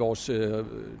vores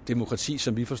demokrati,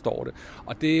 som vi forstår det.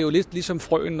 Og det er jo lidt ligesom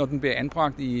frøen, når den bliver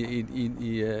anbragt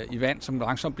i vand, som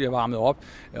langsomt bliver varmet op,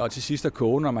 og til sidst er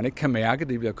kogende, og man ikke kan mærke, at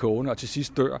det bliver kogende, og til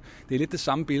sidst dør. Det er lidt det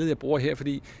samme billede, jeg bruger her,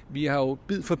 fordi vi har jo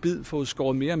bid for bid fået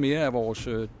skåret mere og mere af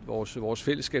vores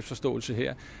fællesskabsforståelse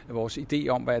her, vores idé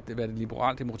om, hvad det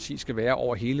liberale demokrati skal være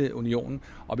over hele unionen.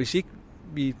 Og hvis ikke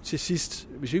vi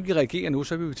ikke reagerer nu,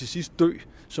 så vil vi til sidst dø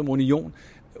som union,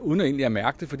 uden at egentlig at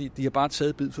mærke det, fordi de har bare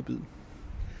taget bid for bid.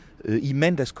 I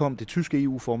mandags kom det tyske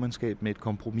EU-formandskab med et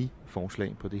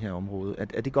kompromisforslag på det her område.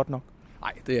 Er det godt nok?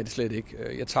 Nej, det er det slet ikke.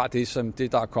 Jeg tager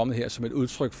det, der er kommet her, som et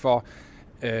udtryk for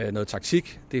noget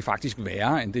taktik. Det er faktisk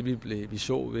værre end det, vi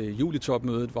så ved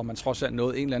julitopmødet, hvor man trods alt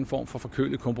nåede en eller anden form for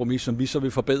forkølet kompromis, som vi så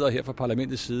vil forbedre her fra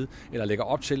parlamentets side, eller lægger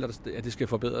op til, at det skal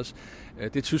forbedres.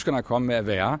 Det tyskerne er kommet med at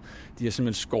være. De har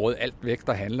simpelthen skåret alt væk,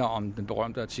 der handler om den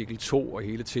berømte artikel 2 og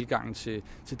hele tilgangen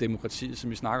til demokratiet, som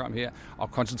vi snakker om her,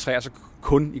 og koncentrerer sig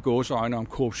kun i gåseøjne om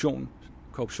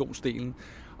korruptionsdelen.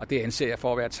 Og det anser jeg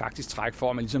for at være et taktisk træk for,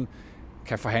 at man ligesom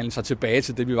kan forhandle sig tilbage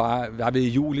til det, vi var ved i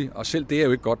juli. Og selv det er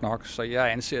jo ikke godt nok, så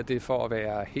jeg anser det for at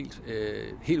være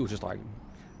helt utilstrækkeligt.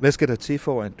 Hvad skal der til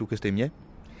for, at du kan stemme ja?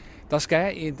 Der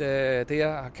skal det, jeg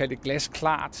har kaldt et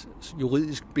glasklart,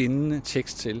 juridisk bindende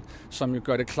tekst til, som jo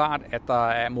gør det klart, at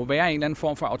der må være en eller anden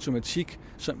form for automatik,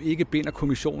 som ikke binder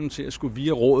kommissionen til at skulle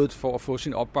via rådet for at få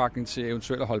sin opbakning til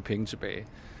eventuelt at holde penge tilbage.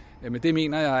 Men det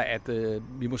mener jeg, at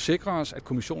vi må sikre os, at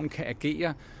kommissionen kan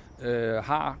agere,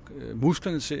 har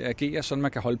musklerne til at agere, så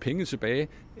man kan holde penge tilbage,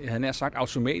 han har sagt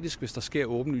automatisk, hvis der sker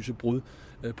åbenlyse brud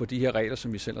på de her regler,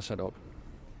 som vi selv har sat op.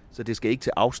 Så det skal ikke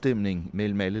til afstemning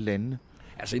mellem alle landene?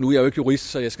 Altså nu er jeg jo ikke jurist,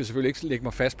 så jeg skal selvfølgelig ikke lægge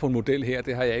mig fast på en model her.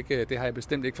 Det har jeg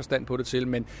bestemt ikke forstand på det til.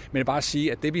 Men bare at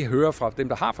sige, at det vi hører fra dem,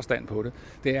 der har forstand på det,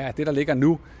 det er, at det der ligger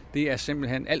nu, det er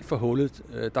simpelthen alt for hullet.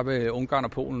 Der vil Ungarn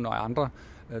og Polen og andre,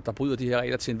 der bryder de her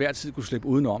regler, til enhver tid kunne slippe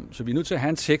udenom. Så vi er nødt til at have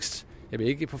en tekst. Jeg vil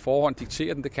ikke på forhånd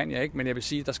diktere den, det kan jeg ikke, men jeg vil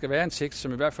sige, at der skal være en tekst,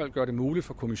 som i hvert fald gør det muligt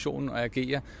for kommissionen at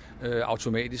agere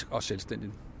automatisk og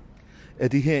selvstændigt. Er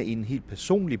det her en helt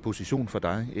personlig position for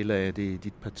dig, eller er det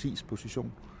dit partis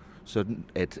position? Sådan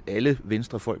at alle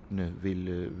venstrefolkene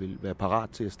vil være parat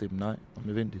til at stemme nej, om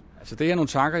nødvendigt? Altså det er nogle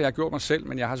tanker, jeg har gjort mig selv,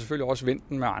 men jeg har selvfølgelig også vendt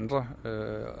den med andre.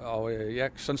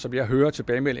 Sådan som jeg hører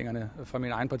tilbagemeldingerne fra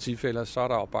mine egne partifæller, så er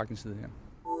der opbakningsside her.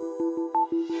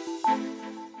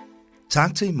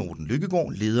 Tak til Morten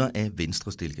Lykkegaard, leder af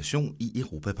Venstres delegation i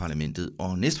Europaparlamentet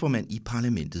og næstformand i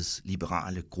parlamentets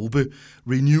liberale gruppe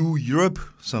Renew Europe,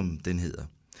 som den hedder.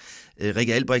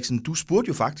 Rikke Albrechtsen, du spurgte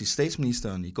jo faktisk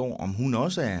statsministeren i går, om hun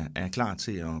også er klar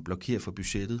til at blokere for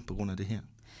budgettet på grund af det her.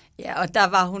 Ja, og der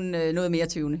var hun noget mere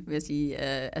tøvende, vil jeg sige.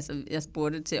 Jeg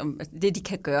spurgte til, om det, de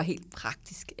kan gøre helt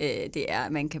praktisk, det er,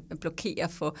 at man kan blokere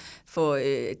for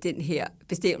den her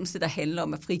bestemmelse, der handler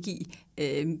om at frigive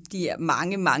de her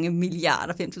mange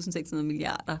milliarder, 5.600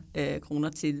 milliarder kroner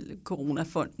til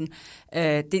coronafonden.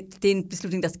 Det er en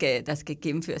beslutning, der skal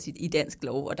gennemføres i dansk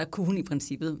lov, og der kunne hun i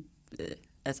princippet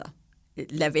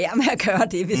lade være med at gøre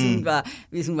det,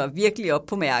 hvis hun var virkelig op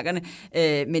på mærkerne.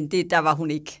 Men der var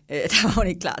hun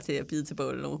ikke klar til at bide til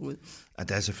bålet overhovedet. Og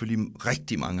der er selvfølgelig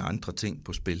rigtig mange andre ting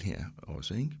på spil her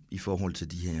også, ikke? I forhold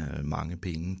til de her mange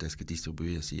penge, der skal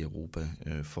distribueres i Europa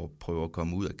for at prøve at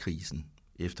komme ud af krisen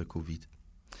efter covid.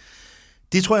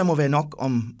 Det tror jeg må være nok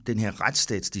om den her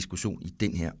retsstatsdiskussion i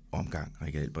den her omgang,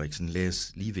 Rikke Albrechtsen. Lad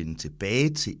os lige vende tilbage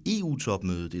til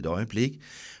EU-topmødet et øjeblik,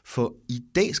 for i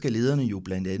dag skal lederne jo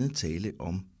blandt andet tale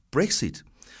om Brexit.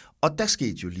 Og der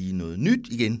skete jo lige noget nyt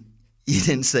igen i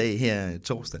den sag her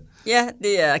torsdag. Ja,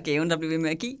 det er gaven, der bliver ved med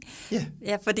at give. Ja.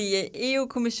 Ja, fordi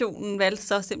EU-kommissionen valgte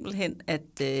så simpelthen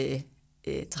at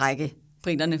trække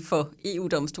briterne for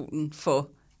EU-domstolen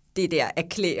for det der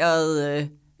erklærede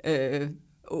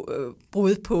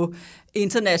brud på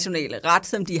internationale ret,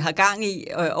 som de har gang i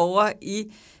over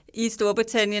i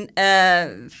Storbritannien,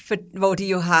 hvor de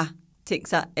jo har tænkt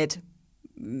sig at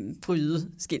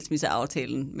bryde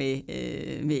skilsmisseaftalen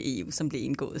med EU, som blev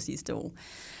indgået sidste år.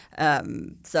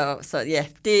 Så ja,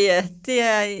 det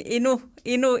er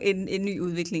endnu en ny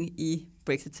udvikling i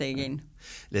Brexit-sagen.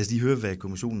 Lad os lige høre, hvad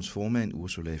kommissionens formand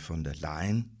Ursula von der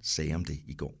Leyen sagde om det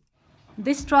i går.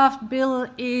 This draft bill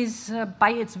is,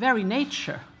 by its very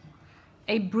nature,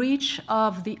 a breach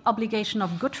of the obligation of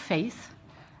good faith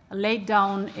laid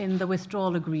down in the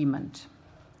withdrawal agreement.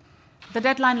 The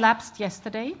deadline lapsed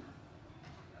yesterday.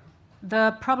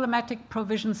 The problematic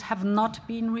provisions have not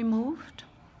been removed.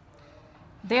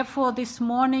 Therefore, this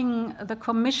morning, the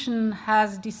Commission has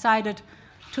decided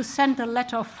to send a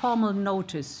letter of formal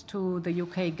notice to the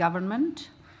UK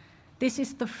government. This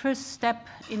is the first step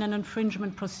in an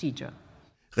infringement procedure.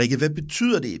 Rikke, hvad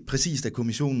betyder det præcist, at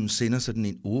kommissionen sender sådan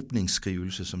en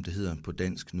åbningsskrivelse, som det hedder på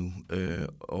dansk nu?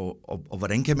 Og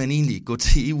hvordan kan man egentlig gå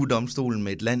til EU-domstolen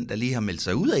med et land, der lige har meldt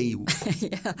sig ud af EU?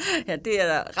 ja, det er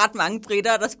der ret mange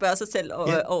britter, der spørger sig selv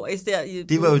over. Især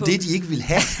det var jo det, de ikke ville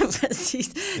have. Præcis.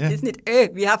 Ja. Det er sådan et,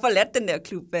 vi har forladt den der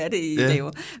klub, hvad er det, I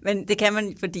laver? Men det kan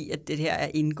man, fordi at det her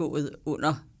er indgået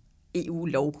under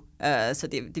EU-lov. Så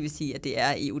det vil sige, at det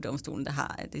er EU-domstolen, der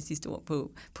har det sidste ord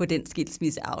på den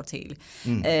skilsmisseaftale.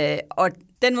 Og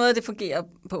den måde, det fungerer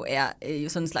på, er jo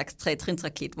sådan en slags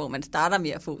 3-trinsraket, hvor man starter med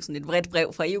at få sådan et vredt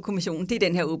brev fra EU-kommissionen. Det er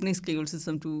den her åbningsskrivelse,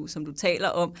 som du taler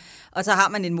om. Og så har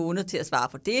man en måned til at svare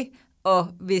på det. Og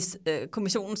hvis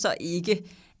kommissionen så ikke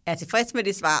er tilfreds med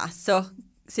det svar, så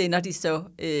sender de så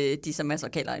de, som man så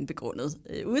kalder en begrundet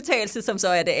udtalelse, som så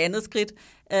er det andet skridt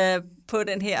på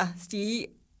den her stige.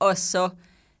 Og så,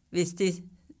 hvis det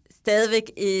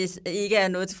stadigvæk ikke er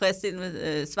noget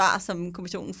tilfredsstillende svar, som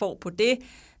kommissionen får på det,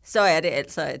 så er det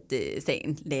altså, at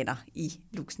sagen lander i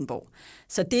Luxembourg.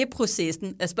 Så det er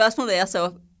processen. Spørgsmålet er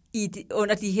så,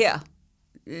 under de her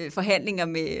forhandlinger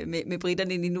med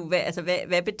britterne lige nu,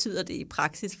 hvad betyder det i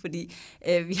praksis? Fordi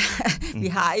vi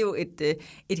har jo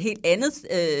et helt andet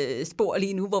spor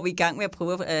lige nu, hvor vi er i gang med at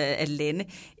prøve at lande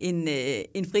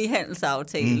en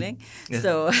frihandelsaftale. Ikke? Ja.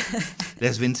 Så lad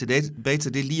os vende tilbage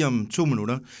til det lige om 2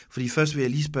 minutter, fordi først vil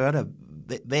jeg lige spørge dig,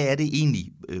 hvad er det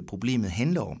egentlig problemet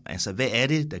handler om? Altså, hvad er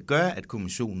det, der gør, at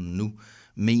kommissionen nu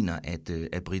mener,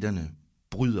 at britterne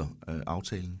bryder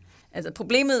aftalen? Altså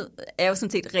problemet er jo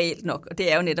sådan set reelt nok, og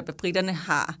det er jo netop, at britterne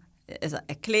har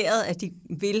erklæret, at de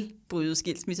vil bryde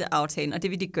skilsmisseaftalen, og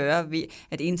det vil de gøre ved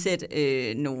at indsætte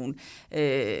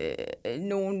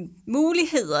nogle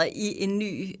muligheder i en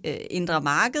ny indre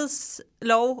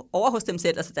markedslov over hos dem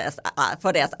selv, altså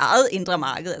for deres eget indre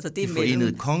marked. Altså det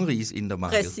forenede kongeriges indre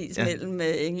marked. Præcis, mellem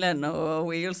England og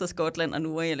Wales og Skotland og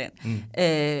Nordirland,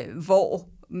 hvor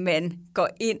man går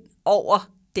ind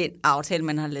over den aftale,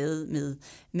 man har lavet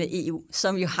med EU,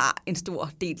 som jo har en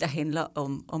stor del, der handler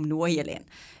om Nordirland.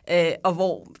 Og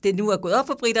hvor det nu er gået op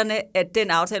for britterne, at den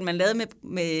aftale, man lavede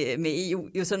med EU,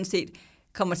 jo sådan set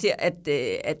kommer til at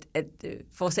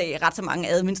forårsage ret så mange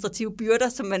administrative byrder,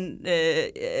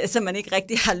 som man ikke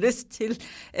rigtig har lyst til,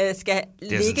 skal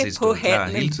ligge på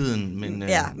handlen. Hele tiden,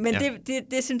 men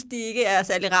det synes de ikke er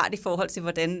særlig rart i forhold til,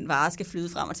 hvordan varer skal flyde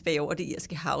frem og tilbage over det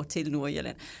irske hav til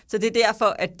Nordirland. Så det er derfor,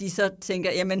 at de så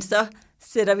tænker, jamen så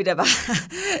sætter vi da bare,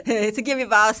 så giver vi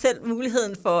bare os selv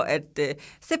muligheden for at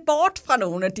se bort fra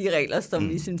nogle af de regler, som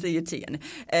vi synes er irriterende.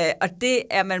 Og det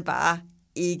er man bare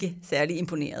ikke særlig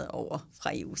imponeret over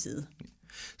fra EU's side.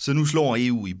 Så nu slår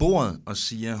EU i bordet og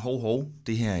siger, hov,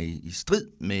 det her er i strid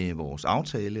med vores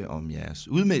aftale om jeres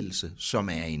udmeldelse, som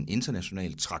er en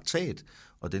international traktat,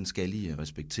 og den skal I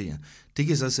respektere. Det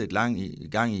kan så sætte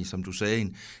gang i, som du sagde,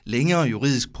 en længere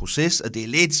juridisk proces, og det er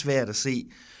lidt svært at se,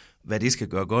 hvad det skal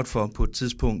gøre godt for på et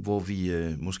tidspunkt, hvor vi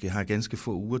måske har ganske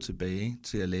få uger tilbage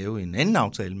til at lave en anden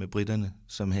aftale med britterne,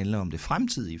 som handler om det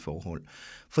fremtidige forhold.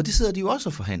 For det sidder de jo også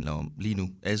og forhandler om lige nu,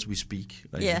 as we speak.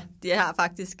 Right? Ja, de har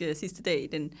faktisk sidste dag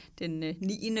den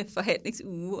 9.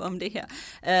 forhandlingsuge om det her.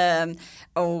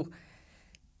 Og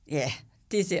ja,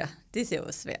 det ser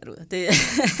også svært ud.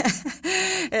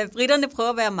 Britterne prøver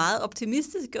at være meget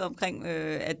optimistiske omkring,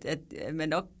 at man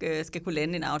nok skal kunne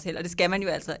lande en aftale, og det skal man jo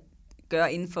altså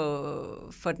gøre inden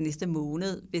for den næste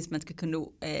måned, hvis man skal kunne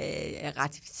nå at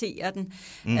ratificere den,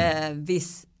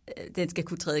 hvis den skal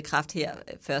kunne træde i kraft her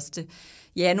 1.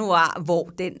 januar, hvor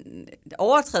den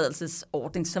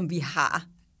overtrædelsesordning, som vi har,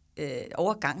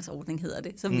 overgangsordning hedder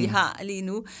det, som vi har lige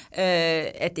nu,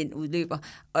 at den udløber.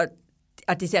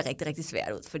 Og det ser rigtig, rigtig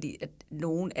svært ud, fordi at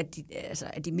nogle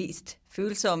af de mest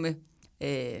følsomme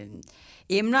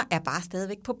emner er bare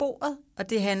stadigvæk på bordet, og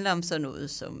det handler om sådan noget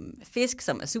som fisk,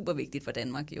 som er super vigtigt for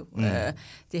Danmark jo.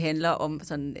 Det handler om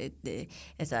sådan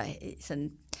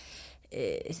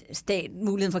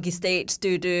muligheden for at give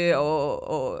statsstøtte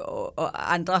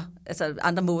og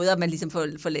andre måder, man ligesom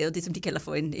får lavet det, som de kalder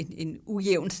for en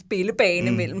ujævn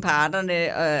spillebane mellem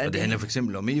parterne. Og det handler for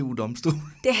eksempel om EU-domstolen.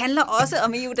 Det handler også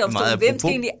om EU-domstolen. Hvem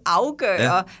skal egentlig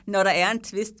afgøre, når der er en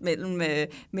tvist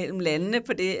mellem landene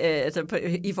på det,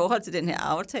 i forhold til den her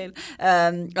aftale.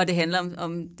 Og det handler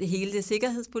om det hele det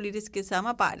sikkerhedspolitiske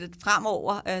samarbejde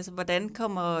fremover. Altså, hvordan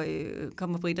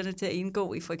kommer britterne til at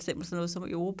indgå i for eksempel sådan noget som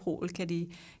Europol?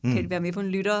 kan de være med på en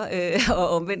lytter, og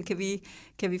omvendt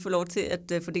kan vi få lov til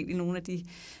at fordele nogle af de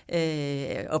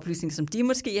oplysninger, som de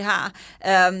måske har.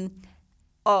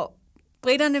 Og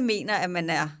britterne mener, at man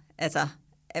er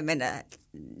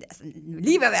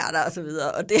lige ved at være der, og så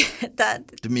videre. Og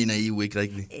det mener EU ikke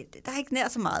rigtigt. Der er ikke nær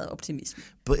så meget optimisme.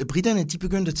 Britterne, de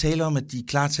begyndte at tale om, at de er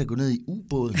klar til at gå ned i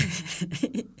ubåden.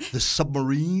 The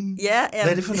submarine. Ja,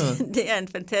 hvad er det for noget? Det er en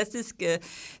fantastisk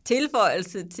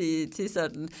tilføjelse til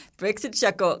sådan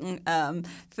Brexit-jargonen.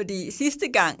 Fordi sidste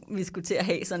gang, vi skulle til at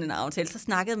have sådan en aftale, så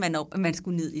snakkede man om, at man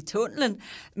skulle ned i tunnelen.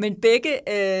 Men begge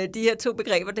de her to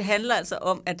begreber, det handler altså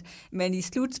om, at man i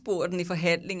slutspurten i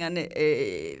forhandlingerne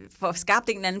får skabt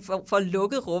en eller anden for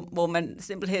lukket rum, hvor man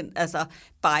simpelthen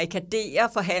barrikaderer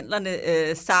forhandlerne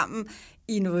sammen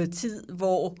i noget tid,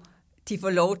 hvor de får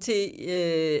lov til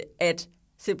at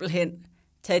simpelthen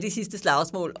tage de sidste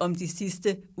slagsmål om de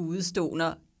sidste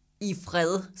udeståender i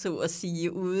fred, så at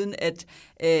sige, uden at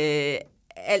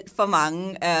alt for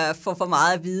mange får for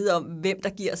meget at vide om, hvem der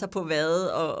giver sig på hvad,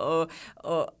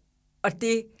 og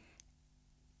det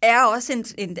er også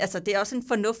det er også en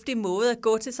fornuftig måde at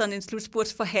gå til sådan en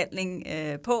slutspurtsforhandling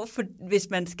på, hvis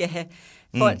man skal have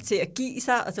folk til at give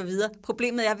sig og så videre.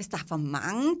 Problemet er, hvis der er for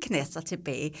mange knaster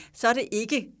tilbage, så er det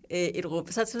ikke et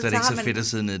rum. Så er det ikke så fedt at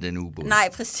sidde nede i den ubåd. Nej,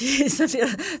 præcis.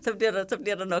 Så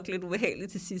bliver der nok lidt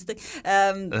ubehageligt til sidst.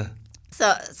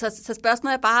 Så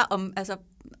spørgsmålet er bare,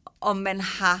 om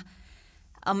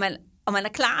man er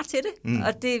klar til det,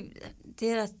 og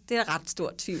det er der ret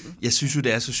stor tvivl. Jeg synes jo,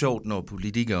 det er så sjovt, når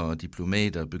politikere og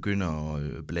diplomater begynder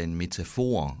at blande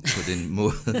metaforer på den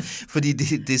måde. Fordi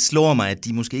det slår mig, at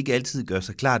de måske ikke altid gør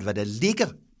sig klart, hvad der ligger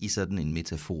i sådan en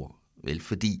metafor. Vel?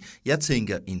 Fordi jeg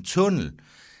tænker, en tunnel,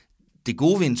 det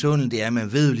gode ved en tunnel, det er, at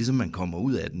man ved jo ligesom, man kommer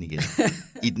ud af den igen.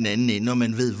 I den anden ende, når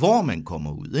man ved, hvor man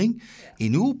kommer ud. Ikke?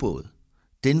 En ubåd,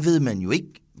 den ved man jo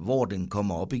ikke, hvor den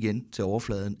kommer op igen til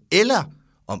overfladen, eller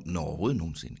om den overhovedet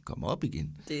nogensinde kommer op igen.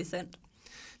 Det er sandt.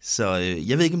 Så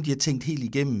jeg ved ikke, om de har tænkt helt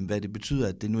igennem, hvad det betyder,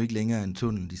 at det nu ikke længere er en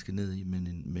tunnel, de skal ned i,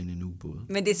 men en ubåd.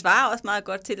 Men det svarer også meget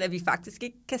godt til, at vi faktisk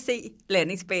ikke kan se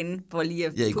landingsbanen, for lige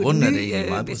at i grunden er det egentlig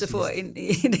meget metafor ind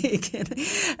i det igen.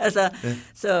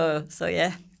 Så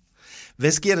ja.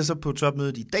 Hvad sker der så på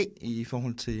topmødet i dag i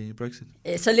forhold til Brexit?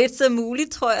 Så lidt som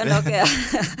muligt, tror jeg nok,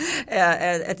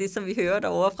 er det, som vi hører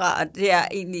derovre fra. Og det er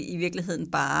egentlig i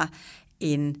virkeligheden bare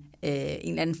en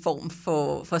eller anden form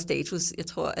for status. Jeg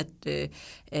tror,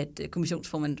 at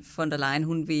kommissionsformand von der Leyen,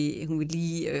 hun vil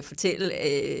lige fortælle,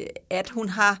 at hun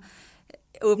har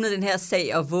åbnet den her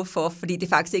sag, og hvorfor. Fordi det er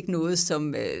faktisk ikke noget, som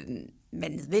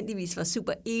man nødvendigvis var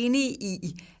super enige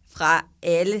i fra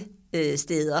alle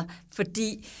steder.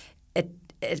 Fordi at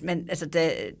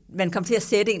man kom til at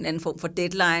sætte en eller anden form for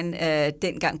deadline,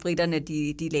 dengang britterne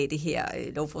de lagde det her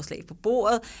lovforslag på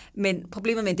bordet. Men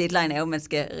problemet med en deadline er jo, at man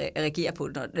skal reagere på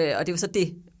det. Og det er jo så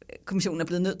det, kommissionen er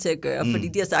blevet nødt til at gøre, fordi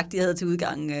de har sagt, at de havde til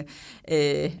udgangen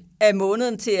af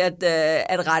måneden til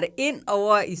at rette ind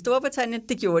over i Storbritannien.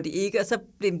 Det gjorde de ikke, og så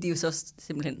blev de jo så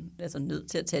simpelthen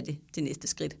nødt til at tage det næste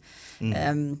skridt.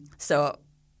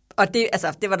 Og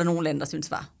det var der nogle lande, der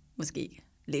synes var måske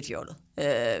lidt fjollet,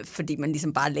 fordi man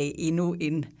ligesom bare lagde endnu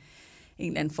en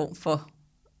eller anden form for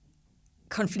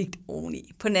konflikt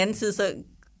oveni. På den anden side, så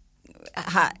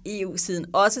har EU-siden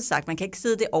også sagt, man kan ikke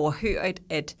sidde det overhørigt,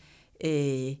 at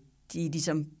de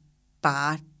ligesom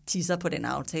bare tisser på den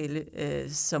aftale,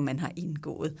 som man har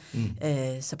indgået.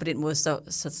 Så på den måde,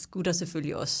 så skulle der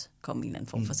selvfølgelig også komme en eller anden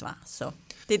form for svar. Så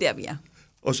det er der, vi er.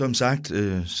 Og som sagt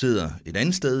sidder et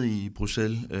andet sted i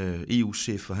Bruxelles EU's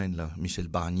chefforhandler Michel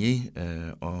Barnier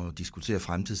og diskuterer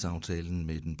fremtidsaftalen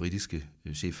med den britiske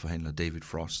chefforhandler David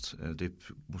Frost. Det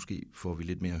måske får vi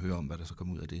lidt mere at høre om, hvad der så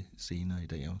kommer ud af det senere i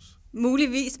dag også.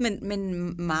 Muligvis,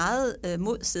 men meget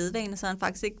mod sædvane, så har han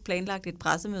faktisk ikke planlagt et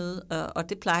pressemøde, og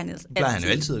det plejer han jo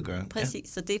altid at gøre. Præcis,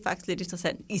 ja. Så det er faktisk lidt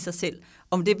interessant i sig selv.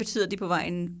 Om det betyder, at de er på vej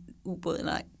en ubåd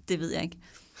eller ej, det ved jeg ikke.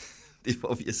 Det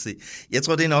får vi at se. Jeg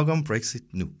tror, det er nok om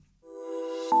Brexit nu.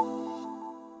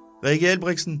 Rikke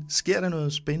Albrechtsen, sker der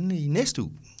noget spændende i næste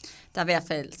uge? Der er i hvert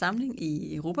fald samling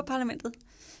i Europaparlamentet,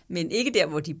 men ikke der,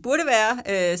 hvor de burde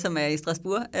være, som er i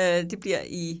Strasbourg. Det bliver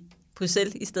i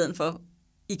Bruxelles i stedet for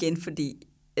igen, fordi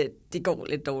det går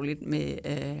lidt dårligt med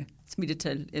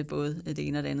smittetal, både det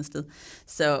ene og det andet sted.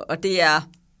 Og det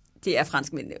er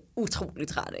franskmændene utroligt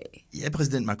trætte af. Ja,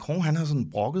 præsident Macron, han har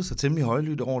sådan brokket sig temmelig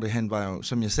højlydt over det. Han var jo,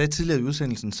 som jeg sagde tidligere i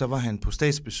udsendelsen, så var han på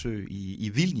statsbesøg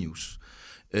i Vilnius.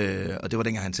 Og det var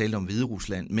dengang, han talte om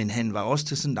Hviderusland. Men han var også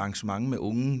til sådan et arrangement med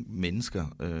unge mennesker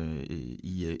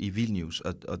i Vilnius.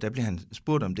 Og der blev han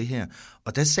spurgt om det her.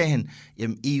 Og der sagde han,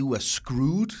 jamen EU er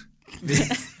screwed.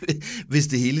 hvis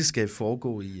det hele skal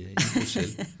foregå i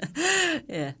Bruxelles.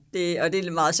 Ja, og det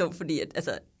er meget sjovt, fordi at,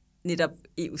 altså, netop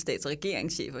EU-stats- og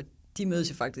regeringschefer, de mødes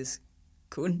jo faktisk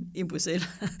kun i Bruxelles.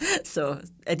 Så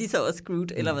er de så også screwed,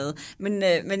 eller hvad?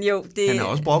 Men jo, det... Han har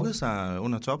også brokket sig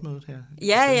under topmødet her.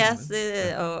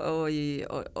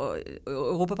 Og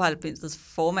Europaparlamentets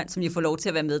formand, som jo får lov til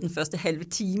at være med den første halve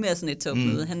time af sådan et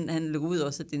topmøde, han lovede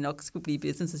også, at det nok skulle blive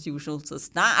business as usual, så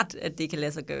snart, at det kan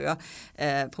lade sig gøre.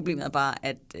 Problemet er bare,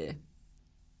 at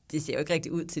det ser jo ikke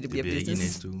rigtig ud til, det bliver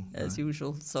business as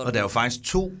usual. Og der er jo faktisk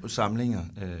 2 samlinger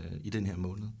i den her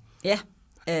måned. Ja,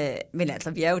 men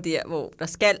altså, vi er jo der, hvor der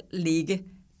skal ligge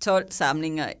 12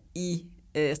 samlinger i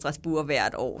Strasbourg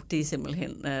hvert år. Det er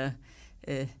simpelthen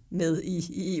med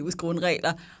i EU's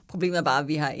grundregler. Problemet er bare, at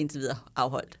vi har indtil videre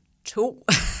afholdt 2.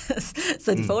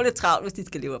 Så de får lidt travlt, hvis de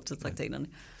skal leve op til traktaterne.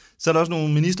 Så er der også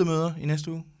nogle ministermøder i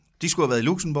næste uge. De skulle have været i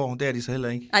Luxembourg, det er de så heller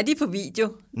ikke. Nej, de er på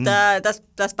video.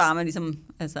 Der sparer man ligesom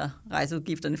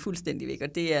rejseudgifterne fuldstændig væk,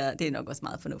 og det er nok også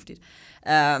meget fornuftigt.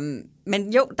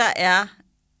 Men jo, der er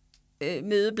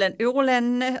møde blandt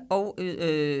eurolandene og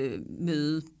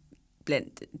møde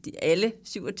blandt alle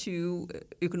 27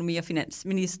 økonomi- og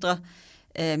finansministre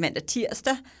mandag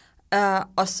tirsdag.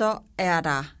 Og så er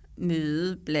der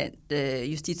møde blandt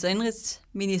justits- og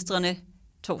indrigsministrene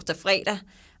torsdag fredag.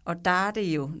 Og der er det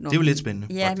jo... Det er jo lidt spændende.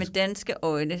 Ja, faktisk. med danske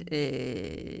øjne.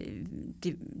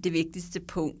 Det vigtigste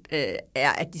punkt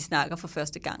er, at de snakker for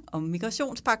første gang om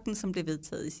migrationspagten, som blev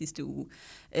vedtaget i sidste uge,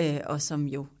 og som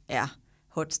jo er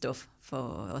hot stuff for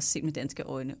os set med danske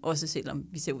øjne, også selvom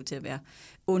vi ser ud til at være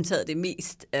undtaget det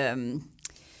mest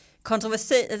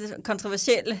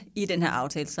kontroversielle i den her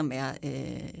aftale, som er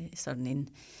sådan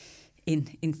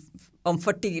en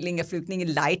omfordeling af flygtninge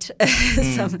light,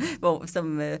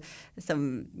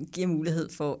 som giver mulighed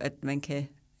for, at man kan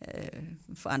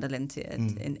få andre lande til at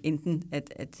enten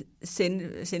at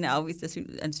sende afviste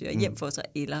asylansøgere hjem for sig,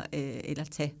 eller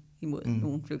tage imod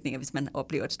nogle flygtninge, hvis man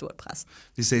oplever et stort pres.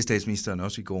 Det sagde statsministeren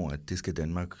også i går, at det skal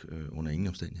Danmark under ingen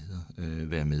omstændigheder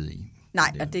være med i.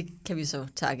 Nej, og det kan vi så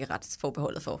takke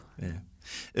retsforbeholdet for.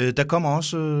 Ja. Der kommer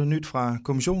også nyt fra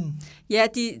kommissionen. Ja,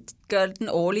 de gør den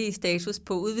årlige status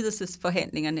på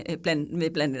udvidelsesforhandlingerne med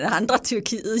blandt andet andre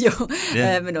Tyrkiet jo,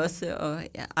 men også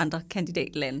andre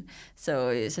kandidatlande.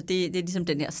 Så det er ligesom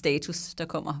den her status, der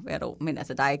kommer hvert år. Men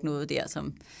altså, der er ikke noget der,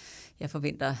 som jeg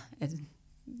forventer, at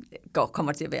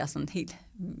kommer til at være sådan helt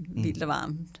vildt og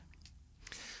varmt.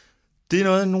 Det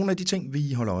er nogle af de ting,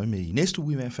 vi holder øje med i næste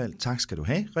uge i hvert fald. Tak skal du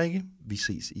have, Rikke. Vi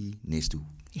ses i næste uge.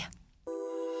 Ja.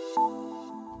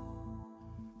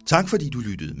 Tak fordi du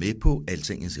lyttede med på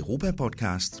Altingets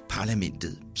Europa-podcast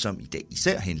Parlamentet, som i dag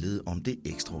især handlede om det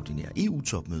ekstraordinære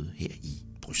EU-topmøde her i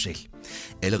Bruxelles.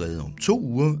 Allerede om 2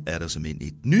 uger er der simpelthen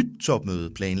et nyt topmøde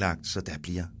planlagt, så der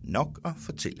bliver nok at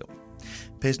fortælle om.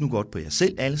 Pas nu godt på jer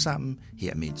selv alle sammen,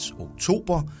 her mens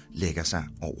oktober lægger sig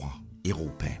over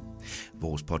Europa.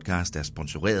 Vores podcast er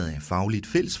sponsoreret af Fagligt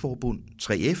Fællesforbund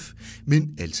 3F,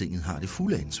 men Altinget har det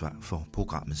fulde ansvar for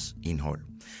programmets indhold.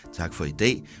 Tak for i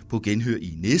dag. På genhør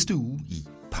i næste uge i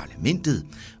Parlamentet,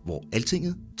 hvor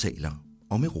Altinget taler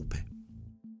om Europa.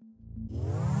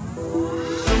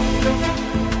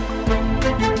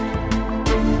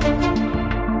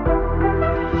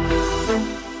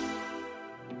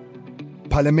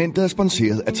 Parlamentet er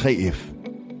sponsoreret af 3F,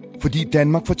 fordi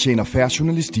Danmark fortjener fair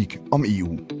journalistik om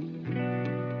EU.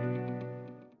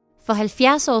 For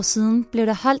 70 år siden blev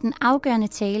der holdt en afgørende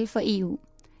tale for EU.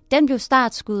 Den blev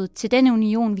startskuddet til den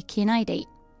union, vi kender i dag.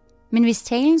 Men hvis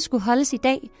talen skulle holdes i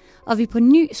dag, og vi på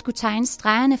ny skulle tegne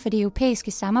stregerne for det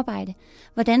europæiske samarbejde,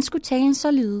 hvordan skulle talen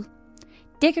så lyde?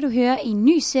 Det kan du høre i en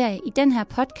ny serie i den her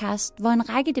podcast, hvor en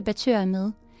række debattører er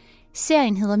med.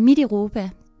 Serien hedder Midt Europa.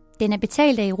 Den er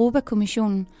betalt af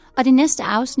Europakommissionen, og det næste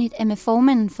afsnit er med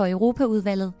formanden for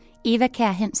Europaudvalget, Eva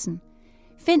Kjær Hansen.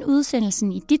 Find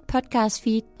udsendelsen i dit podcast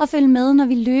feed og følg med, når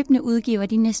vi løbende udgiver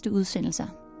de næste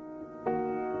udsendelser.